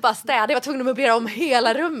kunde inte bara städa, jag var tvungen att möblera om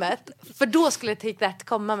hela rummet. För då skulle Take That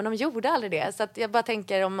komma, men de gjorde aldrig det. Så att jag bara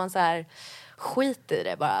tänker, om man så här, skit i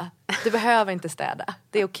det bara. Du behöver inte städa,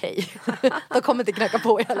 det är okej. De kommer inte knacka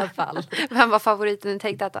på i alla fall. Vem var favoriten i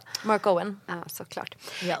Take That då? Mark Owen. Ja, såklart.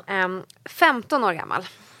 Ja. 15 år gammal.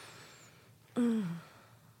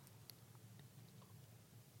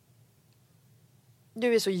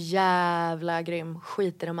 Du är så jävla grym.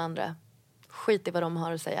 Skit i de andra. Skit i vad de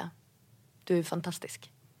har att säga. Du är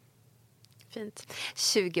fantastisk. Fint.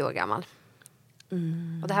 20 år gammal.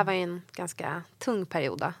 Och det här var ju en ganska tung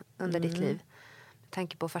period under ditt liv. Med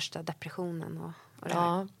tanke på första depressionen och det här.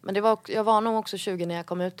 Ja, men jag var nog också 20 när jag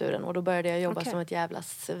kom ut ur den. Och då började jag jobba som ett jävla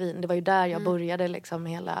svin. Det var ju där jag började liksom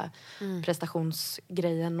hela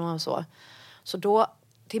prestationsgrejen och så. Så då,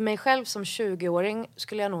 till mig själv som 20-åring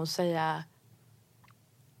skulle jag nog säga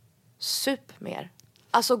sup mer.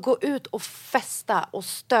 Alltså gå ut och festa och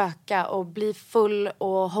stöka och bli full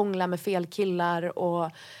och hångla med fel killar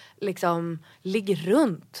och liksom ligg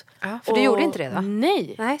runt. Ja, för du gjorde inte det då?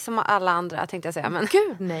 Nej. Nej, som alla andra tänkte jag säga. Men...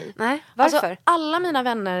 Gud nej. Nej, varför? Alltså, alla mina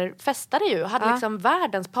vänner festade ju. Hade liksom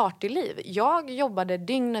världens partyliv. Jag jobbade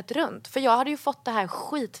dygnet runt. För jag hade ju fått det här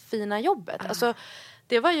skitfina jobbet. Alltså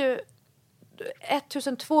det var ju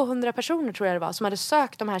 1200 personer tror jag det var. Som hade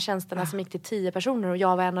sökt de här tjänsterna som gick till 10 personer. Och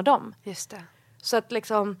jag var en av dem. Just det. Så att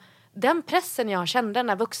liksom, den pressen jag kände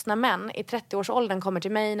när vuxna män i 30-årsåldern kommer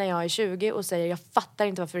till mig när jag är 20 och säger, jag fattar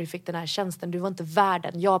inte varför du fick den här tjänsten, du var inte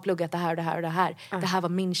värden, jag har pluggat det här och det här och det här. Det här var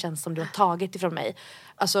min tjänst som du har tagit ifrån mig.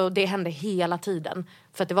 Alltså det hände hela tiden.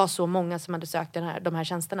 För att det var så många som hade sökt de här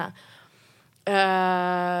tjänsterna.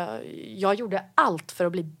 Jag gjorde allt för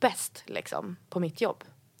att bli bäst liksom, på mitt jobb.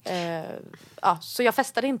 Så jag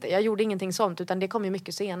festade inte. Jag gjorde ingenting sånt. Utan det kom ju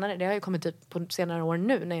mycket senare. Det har ju kommit typ på senare år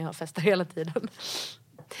nu när jag festar hela tiden.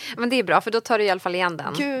 Men det är bra, för då tar du i alla fall igen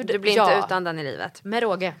den. Gud, du blir inte utan den i livet. Med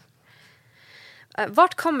råge.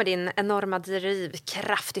 Vart kommer din enorma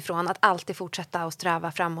drivkraft ifrån? Att alltid fortsätta och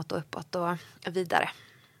sträva framåt och uppåt och vidare.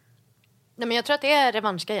 Nej, men jag tror att det är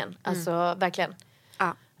revanschgrejen. Alltså verkligen.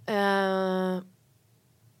 Ja.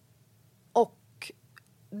 Och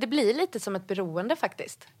det blir lite som ett beroende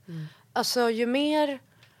faktiskt. Alltså ju mer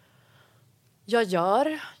jag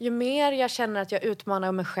gör, ju mer jag känner att jag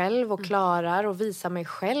utmanar mig själv och klarar och visar mig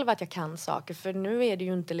själv att jag kan saker. För nu är det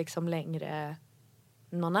ju inte liksom längre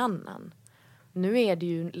någon annan. Nu är det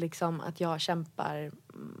ju liksom att jag kämpar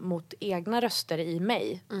mot egna röster i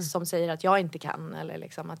mig som säger att jag inte kan eller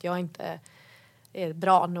liksom att jag inte är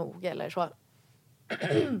bra nog eller så.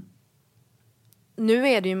 Nu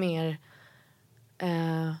är det ju mer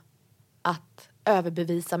att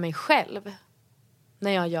överbevisa mig själv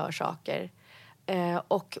när jag gör saker.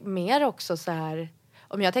 Och mer också så här,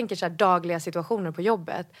 om jag tänker så här dagliga situationer på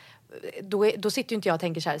jobbet, då sitter ju inte jag och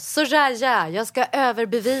tänker så här, Soraya, jag ska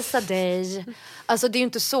överbevisa dig. Alltså det är ju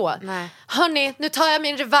inte så. Nej. Hörni, nu tar jag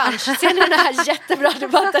min revansch. Ser ni den här jättebra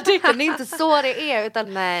debattartikeln? Det är inte så det är.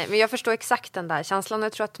 Utan... Nej, men jag förstår exakt den där känslan.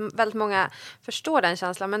 Jag tror att väldigt många förstår den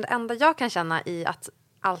känslan. Men det enda jag kan känna i att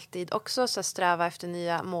alltid också så sträva efter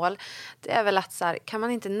nya mål. Det är väl att så här, kan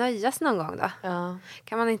man inte nöjas någon gång då? Ja.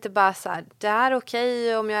 Kan man inte bara så här, det är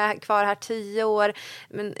okej om jag är kvar här 10 år.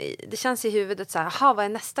 Men det känns i huvudet så här, vad är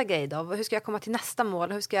nästa grej då? Hur ska jag komma till nästa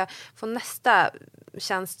mål? Hur ska jag få nästa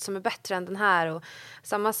tjänst som är bättre än den här? Och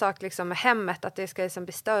samma sak liksom med hemmet, att det ska liksom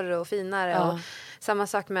bli större och finare. Och samma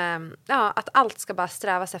sak med att allt ska bara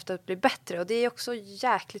strävas efter att bli bättre. Och det är också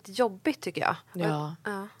jäkligt jobbigt tycker jag. Ja,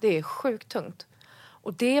 det är sjukt tungt.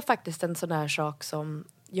 Och det är faktiskt en sån där sak som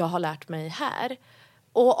jag har lärt mig här.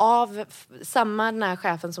 Och av den här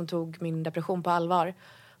chefen som tog min depression på allvar.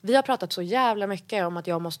 Vi har pratat så jävla mycket om att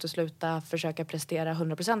jag måste sluta försöka prestera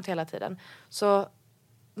 100% hela tiden. Så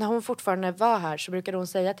när hon fortfarande var här så brukade hon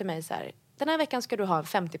säga till mig så här: den här veckan ska du ha en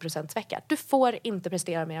 50% vecka. Du får inte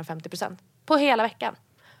prestera mer än 50% på hela veckan.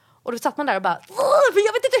 Och då satt man där och bara,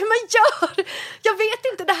 jag vet inte hur man gör. Jag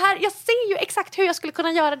vet inte det här. Jag ser ju exakt hur jag skulle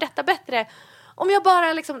kunna göra detta bättre. Om jag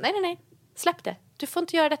bara liksom, nej, släpp det. Du får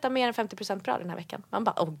inte göra detta mer än 50% bra den här veckan. Man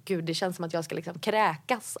bara, gud, det känns som att jag ska liksom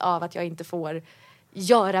kräkas av att jag inte får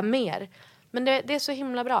göra mer. Men det är så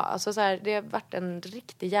himla bra. Alltså så här, det har varit en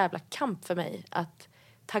riktig jävla kamp för mig att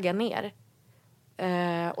tagga ner.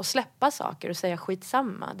 Och släppa saker och säga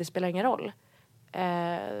skitsamma. Det spelar ingen roll.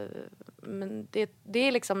 Men det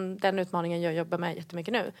är liksom den utmaningen jag jobbar med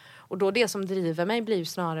jättemycket nu. Och då det som driver mig blir ju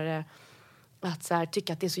snarare att så här,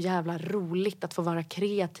 tycka att det är så jävla roligt att få vara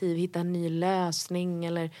kreativ, hitta en ny lösning.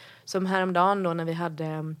 Eller som häromdagen då när vi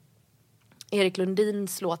hade Erik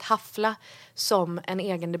Lundins låt Haffla som en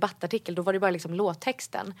egen debattartikel. Då var det bara liksom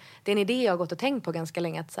låttexten. Det är en idé jag har gått och tänkt på ganska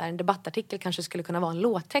länge. Att så här, en debattartikel kanske skulle kunna vara en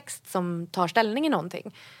låttext som tar ställning i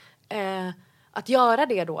någonting. Att göra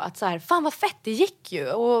det då, att så här, fan vad fett det gick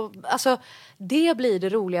ju. Och alltså, det blir det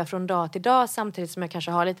roliga från dag till dag samtidigt som jag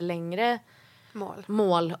kanske har lite längre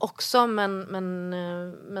mål också.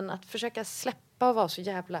 Men att försöka släppa och vara så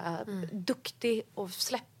jävla duktig och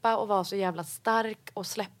släppa och vara så jävla stark och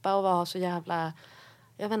släppa och vara så jävla,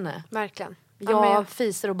 jag vet inte. Verkligen. Jag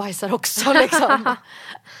fiser och bajsar också liksom.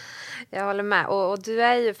 Jag håller med. Och du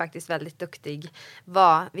är ju faktiskt väldigt duktig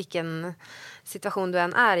vilken situation du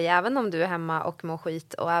än är i. Även om du är hemma och mår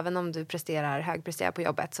skit och även om du högpresterar på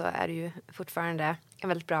jobbet så är du ju fortfarande en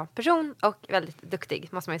väldigt bra person och väldigt duktig,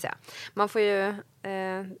 måste man ju säga. Man får ju,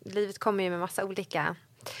 livet kommer ju med massa olika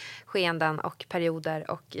skeenden och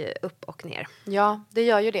perioder och upp och ner. Ja, det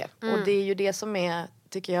gör ju det. Och det är ju det som är,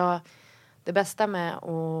 tycker jag, det bästa med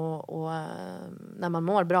och när man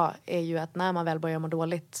mår bra är ju att när man väl börjar må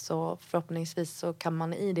dåligt så förhoppningsvis så kan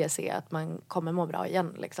man i det se att man kommer må bra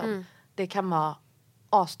igen liksom. Det kan vara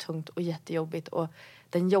astungt och jättejobbigt och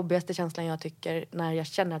den jobbigaste känslan jag tycker när jag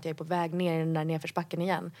känner att jag är på väg ner i den där nedförsbacken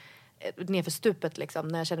igen, nerför stupet liksom,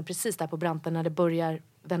 när jag känner precis där på branten när det börjar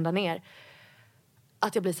vända ner,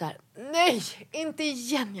 att jag blir så här: nej, inte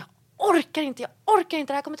igen, jag orkar inte,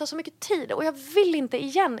 det här kommer ta så mycket tid och jag vill inte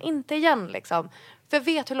igen liksom. För jag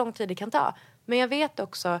vet hur lång tid det kan ta. Men jag vet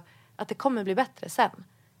också att det kommer bli bättre sen.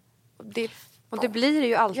 Och det blir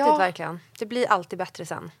ju alltid verkligen. Det blir alltid bättre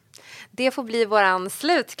sen. Det får bli våran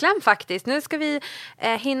slutkläm faktiskt. Nu ska vi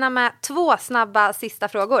hinna med 2 snabba sista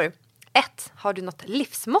frågor. 1. Har du något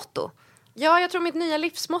livsmotto? Ja, jag tror mitt nya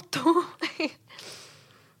livsmotto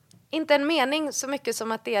inte en mening så mycket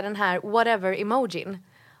som att det är den här whatever-emojin.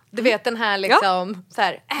 Du vet den här liksom så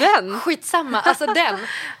här, den skitsamma, alltså den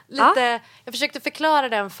lite, jag försökte förklara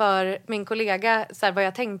den för min kollega så här, vad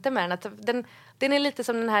jag tänkte med den, att den är lite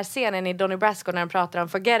som den här scenen i Donnie Brasco när de pratar om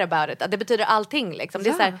forget about it, att det betyder allting liksom. Det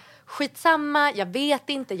är så här, skitsamma, jag vet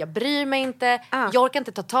inte, jag bryr mig inte, jag orkar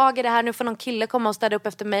inte ta tag i det här, nu får någon kille komma och städa upp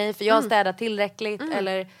efter mig för jag har städat tillräckligt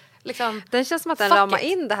eller liksom, den känns som att den ramar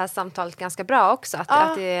in det här samtalet ganska bra också.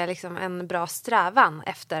 Att det är liksom en bra strävan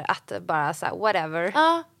efter att bara så här, whatever.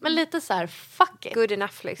 Ja, men lite så här, fuck it. Good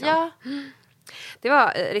enough liksom. Ja. Det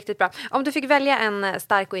var riktigt bra. Om du fick välja en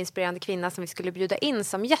stark och inspirerande kvinna som vi skulle bjuda in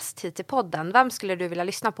som gäst hit till podden, vem skulle du vilja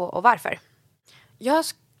lyssna på och varför? Jag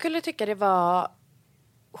skulle tycka det var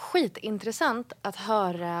skitintressant att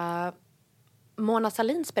höra Mona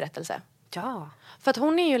Sahlins berättelse. Ja. För att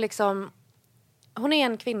hon är ju liksom, hon är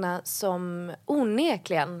en kvinna som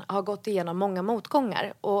onekligen har gått igenom många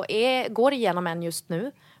motgångar och går igenom en just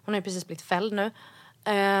nu. Hon har ju precis blivit fälld nu.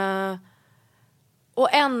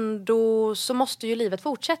 Och ändå så måste ju livet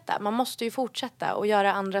fortsätta. Man måste ju fortsätta och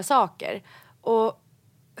göra andra saker. Och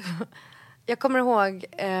jag kommer ihåg,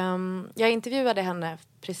 jag intervjuade henne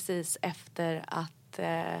precis efter att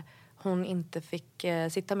hon inte fick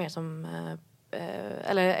sitta mer som,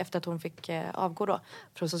 eller efter att hon fick avgå då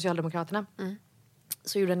från Socialdemokraterna.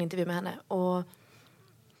 Så gjorde jag en intervju med henne.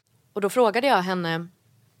 Och då frågade jag henne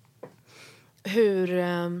hur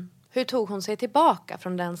hur tog hon sig tillbaka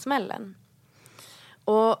från den smällen?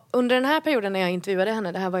 Och under den här perioden när jag intervjuade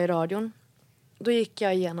henne, det här var i radion, då gick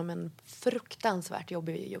jag igenom en fruktansvärt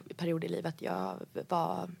jobbig period i livet.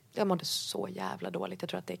 Jag mådde så jävla dåligt. Jag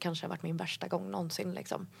tror att det kanske har varit min värsta gång någonsin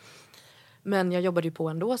liksom. Men jag jobbade ju på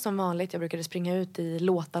ändå som vanligt. Jag brukade springa ut i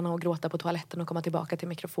låtarna och gråta på toaletten och komma tillbaka till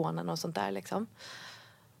mikrofonen och sånt där liksom.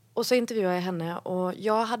 Och så intervjuade jag henne och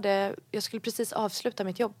jag skulle precis avsluta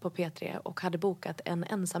mitt jobb på P3 och hade bokat en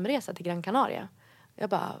ensamresa till Gran Canaria. Jag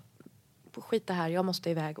bara, skit det här, jag måste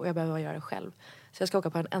iväg och jag behöver göra det själv. Så jag ska åka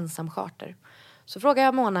på en ensam charter. Så frågade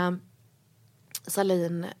jag Mona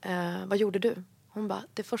Sahlin, vad gjorde du? Hon bara,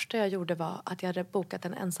 det första jag gjorde var att jag hade bokat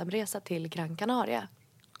en ensamresa till Gran Canaria.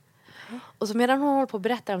 Och så medan hon håller på att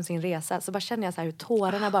berätta om sin resa så bara känner jag så här hur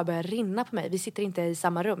tårarna bara börjar rinna på mig. Vi sitter inte i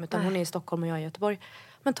samma rum utan hon är i Stockholm och jag är i Göteborg.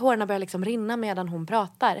 Men tårarna börjar liksom rinna medan hon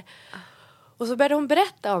pratar. Och så började hon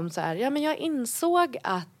berätta om så här, ja men jag insåg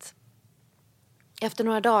att efter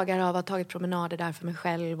några dagar av att ha tagit promenader där för mig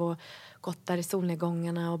själv och gått där i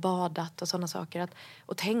solnedgångarna och badat och sådana saker.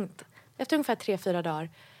 Och tänkt efter ungefär 3-4 dagar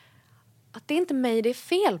att det är inte mig det är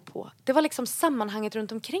fel på. Det var liksom sammanhanget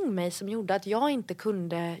runt omkring mig som gjorde att jag inte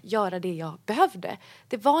kunde göra det jag behövde.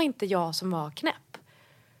 Det var inte jag som var knäpp.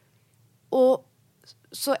 Och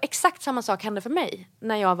så exakt samma sak hände för mig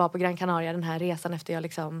när jag var på Gran Canaria den här resan efter jag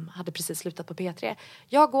liksom hade precis slutat på P3.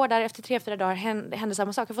 Jag går där efter 3-4 dagar, händer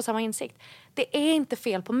samma sak, jag får samma insikt. Det är inte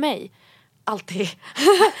fel på mig. Alltid.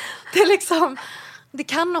 Det är liksom... Det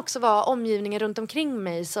kan också vara omgivningen runt omkring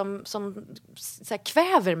mig som så här,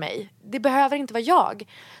 kväver mig. Det behöver inte vara jag.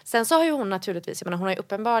 Sen så har ju hon naturligtvis, jag menar, hon har ju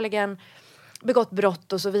uppenbarligen begått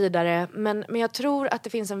brott och så vidare. Men jag tror att det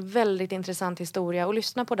finns en väldigt intressant historia att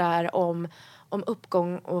lyssna på där om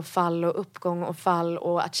uppgång och fall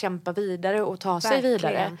och att kämpa vidare och ta sig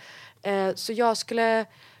vidare. Så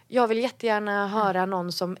jag vill jättegärna höra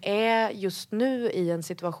någon som är just nu i en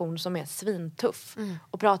situation som är svintuff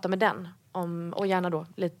och prata med den. Och gärna då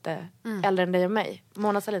lite äldre än dig och mig.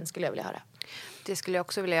 Mona Sahlin skulle jag vilja höra. Det skulle jag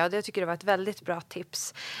också vilja göra. Jag tycker det var ett väldigt bra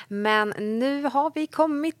tips. Men nu har vi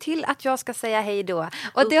kommit till att jag ska säga hej då.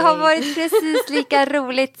 Och det har varit precis lika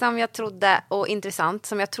roligt som jag trodde och intressant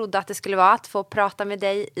som jag trodde att det skulle vara att få prata med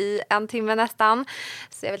dig i 1 timme nästan.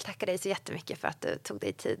 Så jag vill tacka dig så jättemycket för att du tog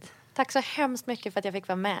dig tid. Tack så hemskt mycket för att jag fick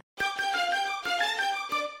vara med.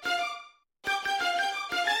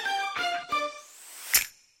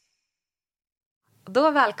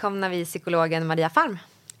 Då välkomnar vi psykologen Maria Falm.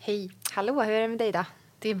 Hej. Hallå, hur är det med dig då?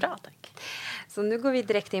 Det är bra, tack. Så nu går vi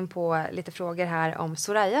direkt in på lite frågor här om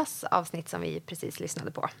Sorayas avsnitt som vi precis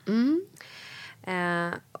lyssnade på.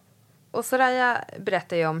 Och Soraya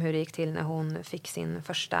berättade ju om hur det gick till när hon fick sin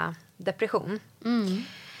första depression.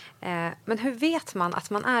 Men hur vet man att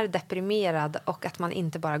man är deprimerad och att man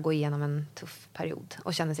inte bara går igenom en tuff period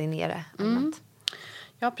och känner sig nere?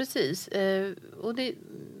 Ja, precis. Och det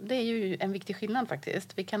är ju en viktig skillnad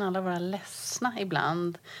faktiskt. Vi kan alla vara ledsna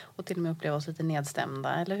ibland och till och med uppleva oss lite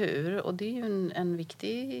nedstämda, eller hur? Och det är ju en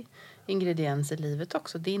viktig ingrediens i livet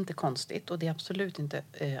också. Det är inte konstigt och det är absolut inte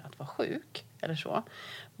att vara sjuk eller så.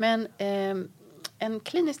 Men en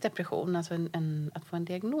klinisk depression, alltså att få en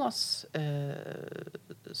diagnos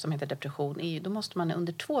som heter depression, då måste man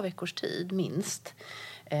under 2 veckors tid minst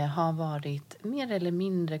har varit mer eller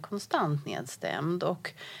mindre konstant nedstämd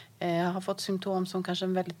och har fått symptom som kanske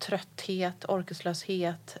en väldigt trötthet,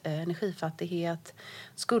 orkeslöshet, energifattighet,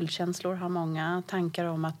 skuldkänslor har många, tankar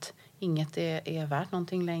om att inget är värt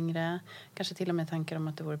någonting längre, kanske till och med tankar om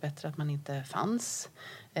att det vore bättre att man inte fanns.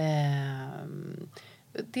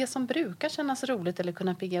 Det som brukar kännas roligt eller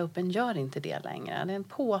kunna pigga upp en gör inte det längre. Det är en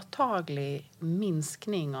påtaglig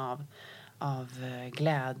minskning av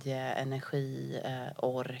glädje, energi,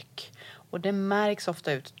 ork. Och det märks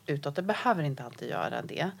ofta utåt. Det behöver inte alltid göra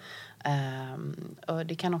det. Och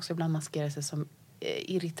det kan också ibland maskera sig som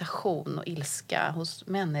irritation och ilska. Hos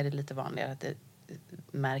män är det lite vanligare att det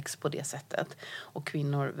märks på det sättet. Och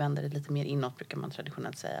kvinnor vänder det lite mer inåt, brukar man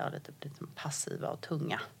traditionellt säga. Och lite passiva och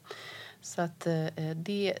tunga. Så att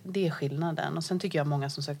det är skillnaden. Och sen tycker jag många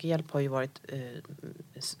som söker hjälp har ju varit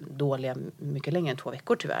dåliga mycket längre än 2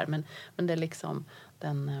 veckor tyvärr. Men det är liksom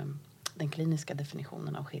den kliniska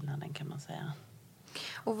definitionen av skillnaden, kan man säga.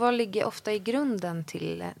 Och vad ligger ofta i grunden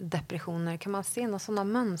till depressioner? Kan man se några sådana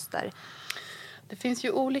mönster? Det finns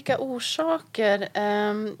ju olika orsaker.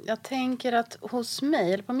 Jag tänker att hos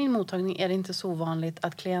mig, eller på min mottagning, är det inte så vanligt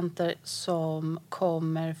att klienter som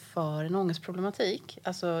kommer för en ångestproblematik,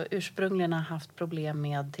 alltså ursprungligen har haft problem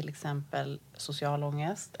med till exempel social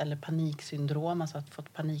ångest eller paniksyndrom, alltså att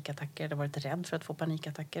fått panikattacker eller varit rädd för att få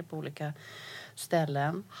panikattacker på olika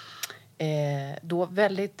ställen. Då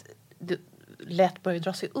lätt börjar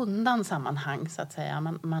dra sig undan sammanhang så att säga.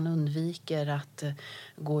 Man undviker att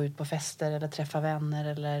gå ut på fester eller träffa vänner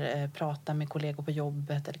eller prata med kollegor på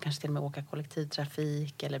jobbet eller kanske till och med åka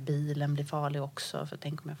kollektivtrafik eller bilen blir farlig också för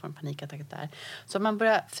tänk om jag får en panikattack där. Så man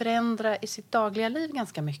börjar förändra i sitt dagliga liv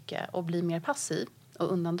ganska mycket och bli mer passiv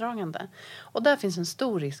och undandragande. Och där finns en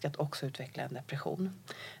stor risk att också utveckla en depression.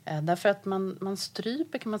 Därför att man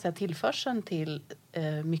stryper kan man säga tillförseln till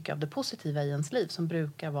mycket av det positiva i ens liv som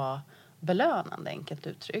brukar vara belönande enkelt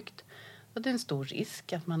uttryckt. Och det är en stor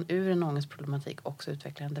risk att man ur en ångestproblematik också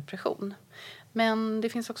utvecklar en depression. Men det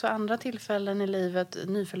finns också andra tillfällen i livet.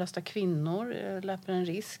 Nyförlösta kvinnor löper en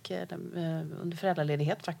risk. Under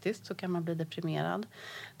föräldraledighet faktiskt så kan man bli deprimerad.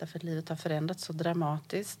 Därför att livet har förändrats så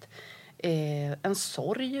dramatiskt. En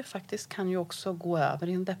sorg faktiskt kan ju också gå över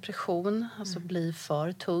i en depression. Alltså bli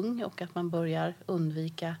för tung och att man börjar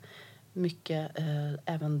undvika mycket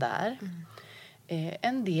även där.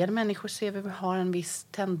 En del människor ser vi har en viss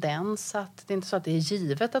tendens att det är inte så att det är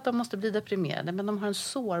givet att de måste bli deprimerade men de har en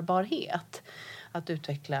sårbarhet att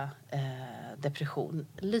utveckla depression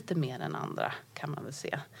lite mer än andra kan man väl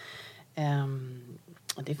se.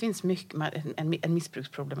 Det finns mycket, en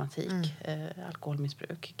missbruksproblematik,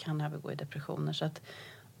 alkoholmissbruk kan övergå i depressioner så att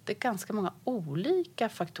det är ganska många olika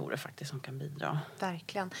faktorer faktiskt som kan bidra.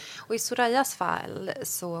 Verkligen. Och i Sorayas fall,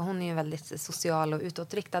 så hon är ju en väldigt social och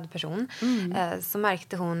utåtriktad person. Så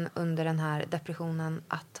märkte hon under den här depressionen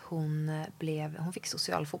att hon fick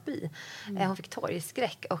social fobi. Hon fick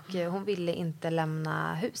torgskräck och hon ville inte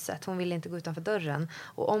lämna huset. Hon ville inte gå utanför dörren.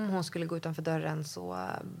 Och om hon skulle gå utanför dörren så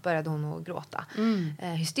började hon att gråta.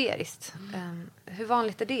 Hysteriskt. Hur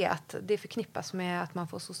vanligt är det att det förknippas med att man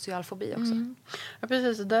får social fobi också? Ja,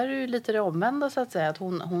 precis. Där är ju lite det omvända så att säga. Att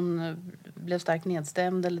hon blev starkt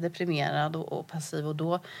nedstämd eller deprimerad och passiv.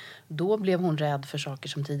 Och då blev hon rädd för saker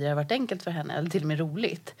som tidigare varit enkelt för henne. Eller till och med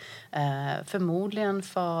roligt. Förmodligen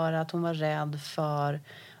för att hon var rädd för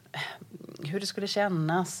hur det skulle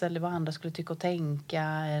kännas. Eller vad andra skulle tycka och tänka.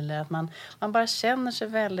 Eller att man bara känner sig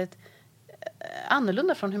väldigt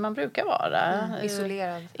annorlunda från hur man brukar vara.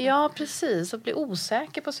 Isolerad. Ja, precis. Och bli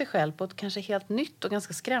osäker på sig själv på ett kanske helt nytt och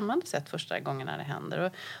ganska skrämmande sätt första gången när det händer.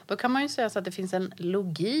 Och då kan man ju säga så att det finns en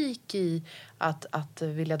logik i att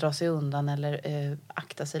vilja dra sig undan eller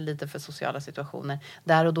akta sig lite för sociala situationer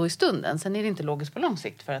där och då i stunden. Sen är det inte logiskt på lång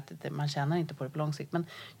sikt för att man känner inte på det på lång sikt. Men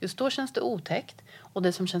just då känns det otäckt. Och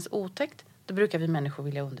det som känns otäckt, det brukar vi människor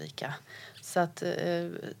vilja undvika. Så att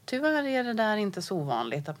tyvärr är det där inte så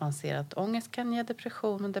ovanligt att man ser att ångest kan ge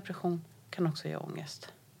depression, men depression kan också ge ångest.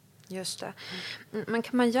 Just det. Men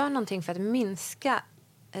kan man göra någonting för att minska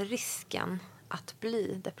risken att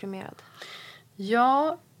bli deprimerad?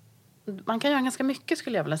 Ja, man kan göra ganska mycket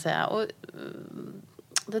skulle jag vilja säga. Och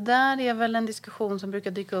det där är väl en diskussion som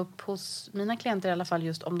brukar dyka upp hos mina klienter i alla fall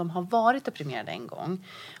just om de har varit deprimerade en gång.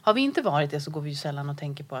 Har vi inte varit det så går vi ju sällan och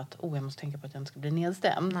tänker på att jag måste tänka på att jag inte ska bli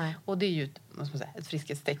nedstämd. Nej. Och det är ju ett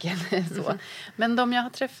friskhetstecken. Så. Men de jag har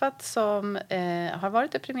träffat som har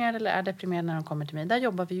varit deprimerade eller är deprimerade när de kommer till mig, där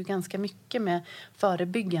jobbar vi ju ganska mycket med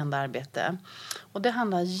förebyggande arbete. Och det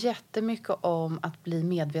handlar jättemycket om att bli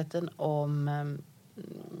medveten om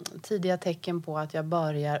tidiga tecken på att jag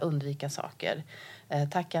börjar undvika saker.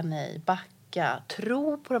 Tacka nej, backa,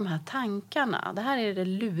 tro på de här tankarna. Det här är det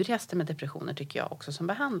lurigaste med depressioner tycker jag också som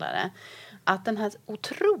behandlare. Att den här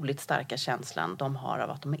otroligt starka känslan de har av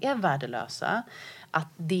att de är värdelösa, att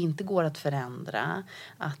det inte går att förändra,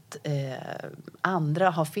 att andra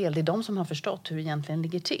har fel. Det är de som har förstått hur det egentligen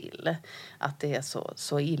ligger till. Att det är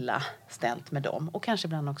så illa ställt med dem och kanske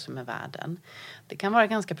ibland också med världen. Det kan vara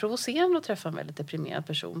ganska provocerande att träffa en väldigt deprimerad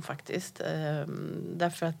person faktiskt.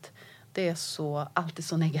 Därför att det är alltid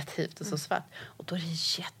så negativt och så svart. Och då är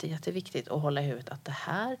det jätteviktigt att hålla i huvudet att det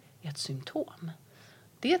här är ett symptom.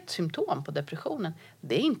 Det är ett symptom på depressionen.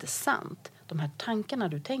 Det är inte sant. De här tankarna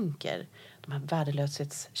du tänker, de här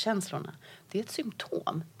värdelöshetskänslorna, det är ett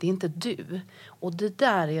symptom. Det är inte du. Och det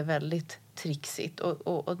där är väldigt trixigt.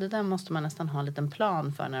 Och det där måste man nästan ha en liten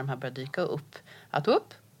plan för när de här börjar dyka upp.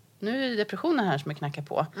 Nu är det depressionen här som jag knackar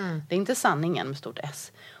på. Det är inte sanningen med stort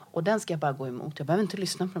S. Och den ska jag bara gå emot. Jag behöver inte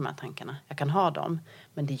lyssna på de här tankarna. Jag kan ha dem.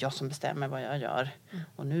 Men det är jag som bestämmer vad jag gör.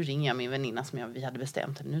 Och nu ringer jag min väninna som vi hade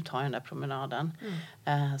bestämt. Nu tar jag den där promenaden.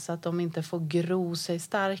 Så att de inte får gro sig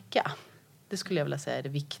starka. Det skulle jag vilja säga är det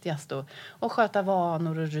viktigaste. Och sköta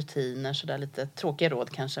vanor och rutiner. Så där lite tråkiga råd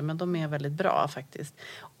kanske. Men de är väldigt bra faktiskt.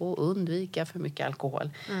 Och undvika för mycket alkohol.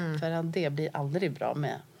 För att det blir aldrig bra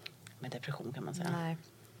med depression kan man säga. Nej.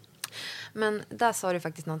 Men där sa du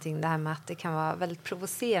faktiskt någonting, det här med att det kan vara väldigt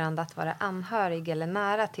provocerande att vara anhörig eller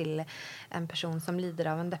nära till en person som lider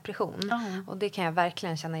av en depression. Och det kan jag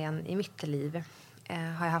verkligen känna igen i mitt liv.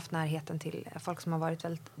 har jag haft närheten till folk som har varit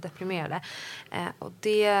väldigt deprimerade. Och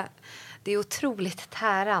det är otroligt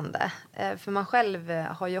tärande. För man själv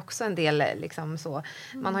har ju också en del liksom så.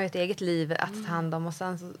 Man har ju ett eget liv att ta hand om. Och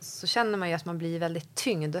sen så känner man ju att man blir väldigt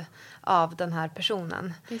tyngd av den här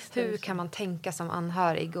personen. Hur kan man tänka som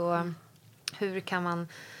anhörig? Och hur kan man...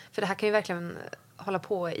 För det här kan ju verkligen hålla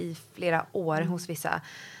på i flera år hos vissa.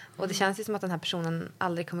 Och det känns ju som att den här personen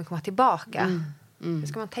aldrig kommer komma tillbaka. Hur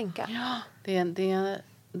ska man tänka? Ja,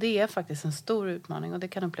 det är faktiskt en stor utmaning och det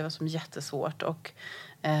kan upplevas som jättesvårt. Och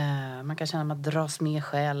man kan känna att man dras med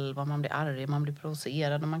själv och man blir arg, man blir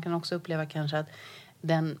provocerad. Och man kan också uppleva kanske att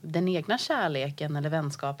den egna kärleken eller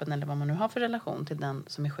vänskapen eller vad man nu har för relation till den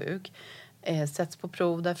som är sjuk sätts på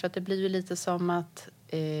prov. Därför att det blir ju lite som att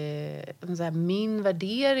min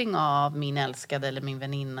värdering av min älskade eller min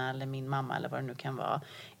väninna eller min mamma eller vad det nu kan vara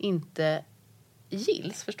inte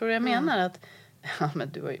gills. Förstår du vad jag menar? Att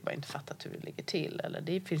men du har ju bara inte fattat hur det ligger till. Eller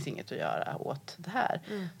det finns inget att göra åt det här.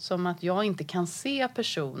 Som att jag inte kan se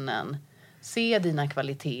personen, se dina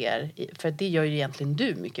kvaliteter. För det gör ju egentligen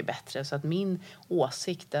du mycket bättre. Så att min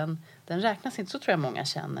åsikt, den räknas inte. Så tror jag många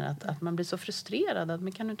känner. Att man blir så frustrerad. Att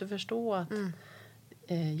man kan inte förstå att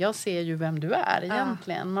jag ser ju vem du är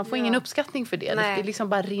egentligen. Man får ingen uppskattning för det. Det liksom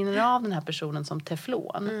bara rinner av den här personen som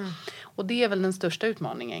teflon. Och det är väl den största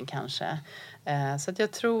utmaningen kanske. Så att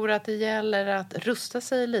jag tror att det gäller att rusta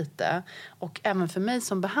sig lite. Och även för mig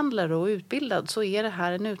som behandlare och utbildad så är det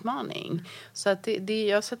här en utmaning. Så att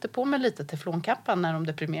jag sätter på mig lite teflonkappan när de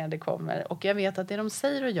deprimerade kommer. Och jag vet att det de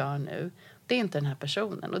säger och gör nu, det är inte den här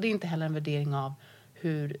personen. Och det är inte heller en värdering av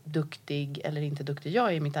hur duktig eller inte duktig jag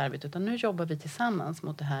är i mitt arbete. Utan nu jobbar vi tillsammans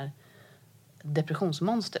mot det här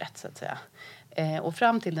depressionsmonstret så att säga. Och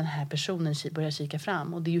fram till den här personen börjar kika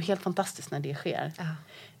fram. Och det är ju helt fantastiskt när det sker.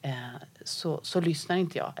 Så lyssnar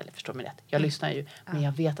inte jag. Eller förstår mig rätt. Jag lyssnar ju. Men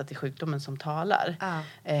jag vet att det är sjukdomen som talar.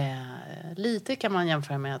 Lite kan man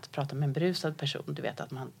jämföra med att prata med en berusad person. Du vet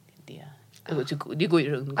att man... Det går ju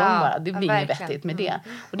rundgång bara. Det blir inget vettigt med det.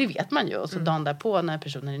 Och det vet man ju. Och så dagen därpå när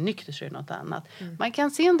personen är nykter så är det något annat. Man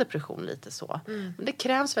kan se en depression lite så. Men det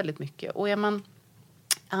krävs väldigt mycket. Och är man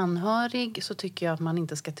anhörig så tycker jag att man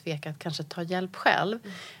inte ska tveka att kanske ta hjälp själv.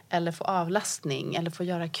 Eller få avlastning. Eller få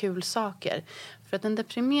göra kul saker. För att den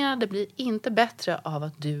deprimerade blir inte bättre av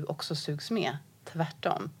att du också sugs med.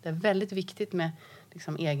 Tvärtom. Det är väldigt viktigt med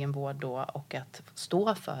liksom, egenvård då. Och att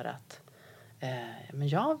stå för att men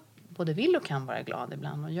jag både vill och kan vara glad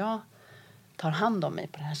ibland. Och jag tar hand om mig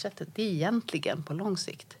på det här sättet. Det är egentligen på lång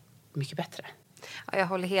sikt mycket bättre. Ja, jag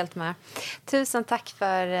håller helt med. Tusen tack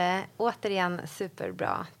för återigen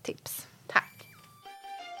superbra tips. Tack.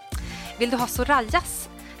 Vill du ha Sorayas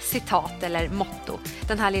citat eller motto,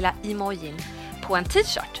 den här lilla emojin, på en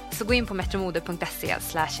t-shirt så gå in på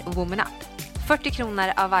metromode.se/womanup. 40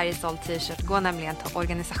 kronor av varje såld t-shirt går nämligen till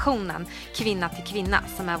organisationen Kvinna till kvinna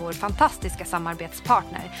som är vår fantastiska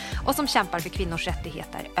samarbetspartner och som kämpar för kvinnors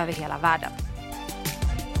rättigheter över hela världen.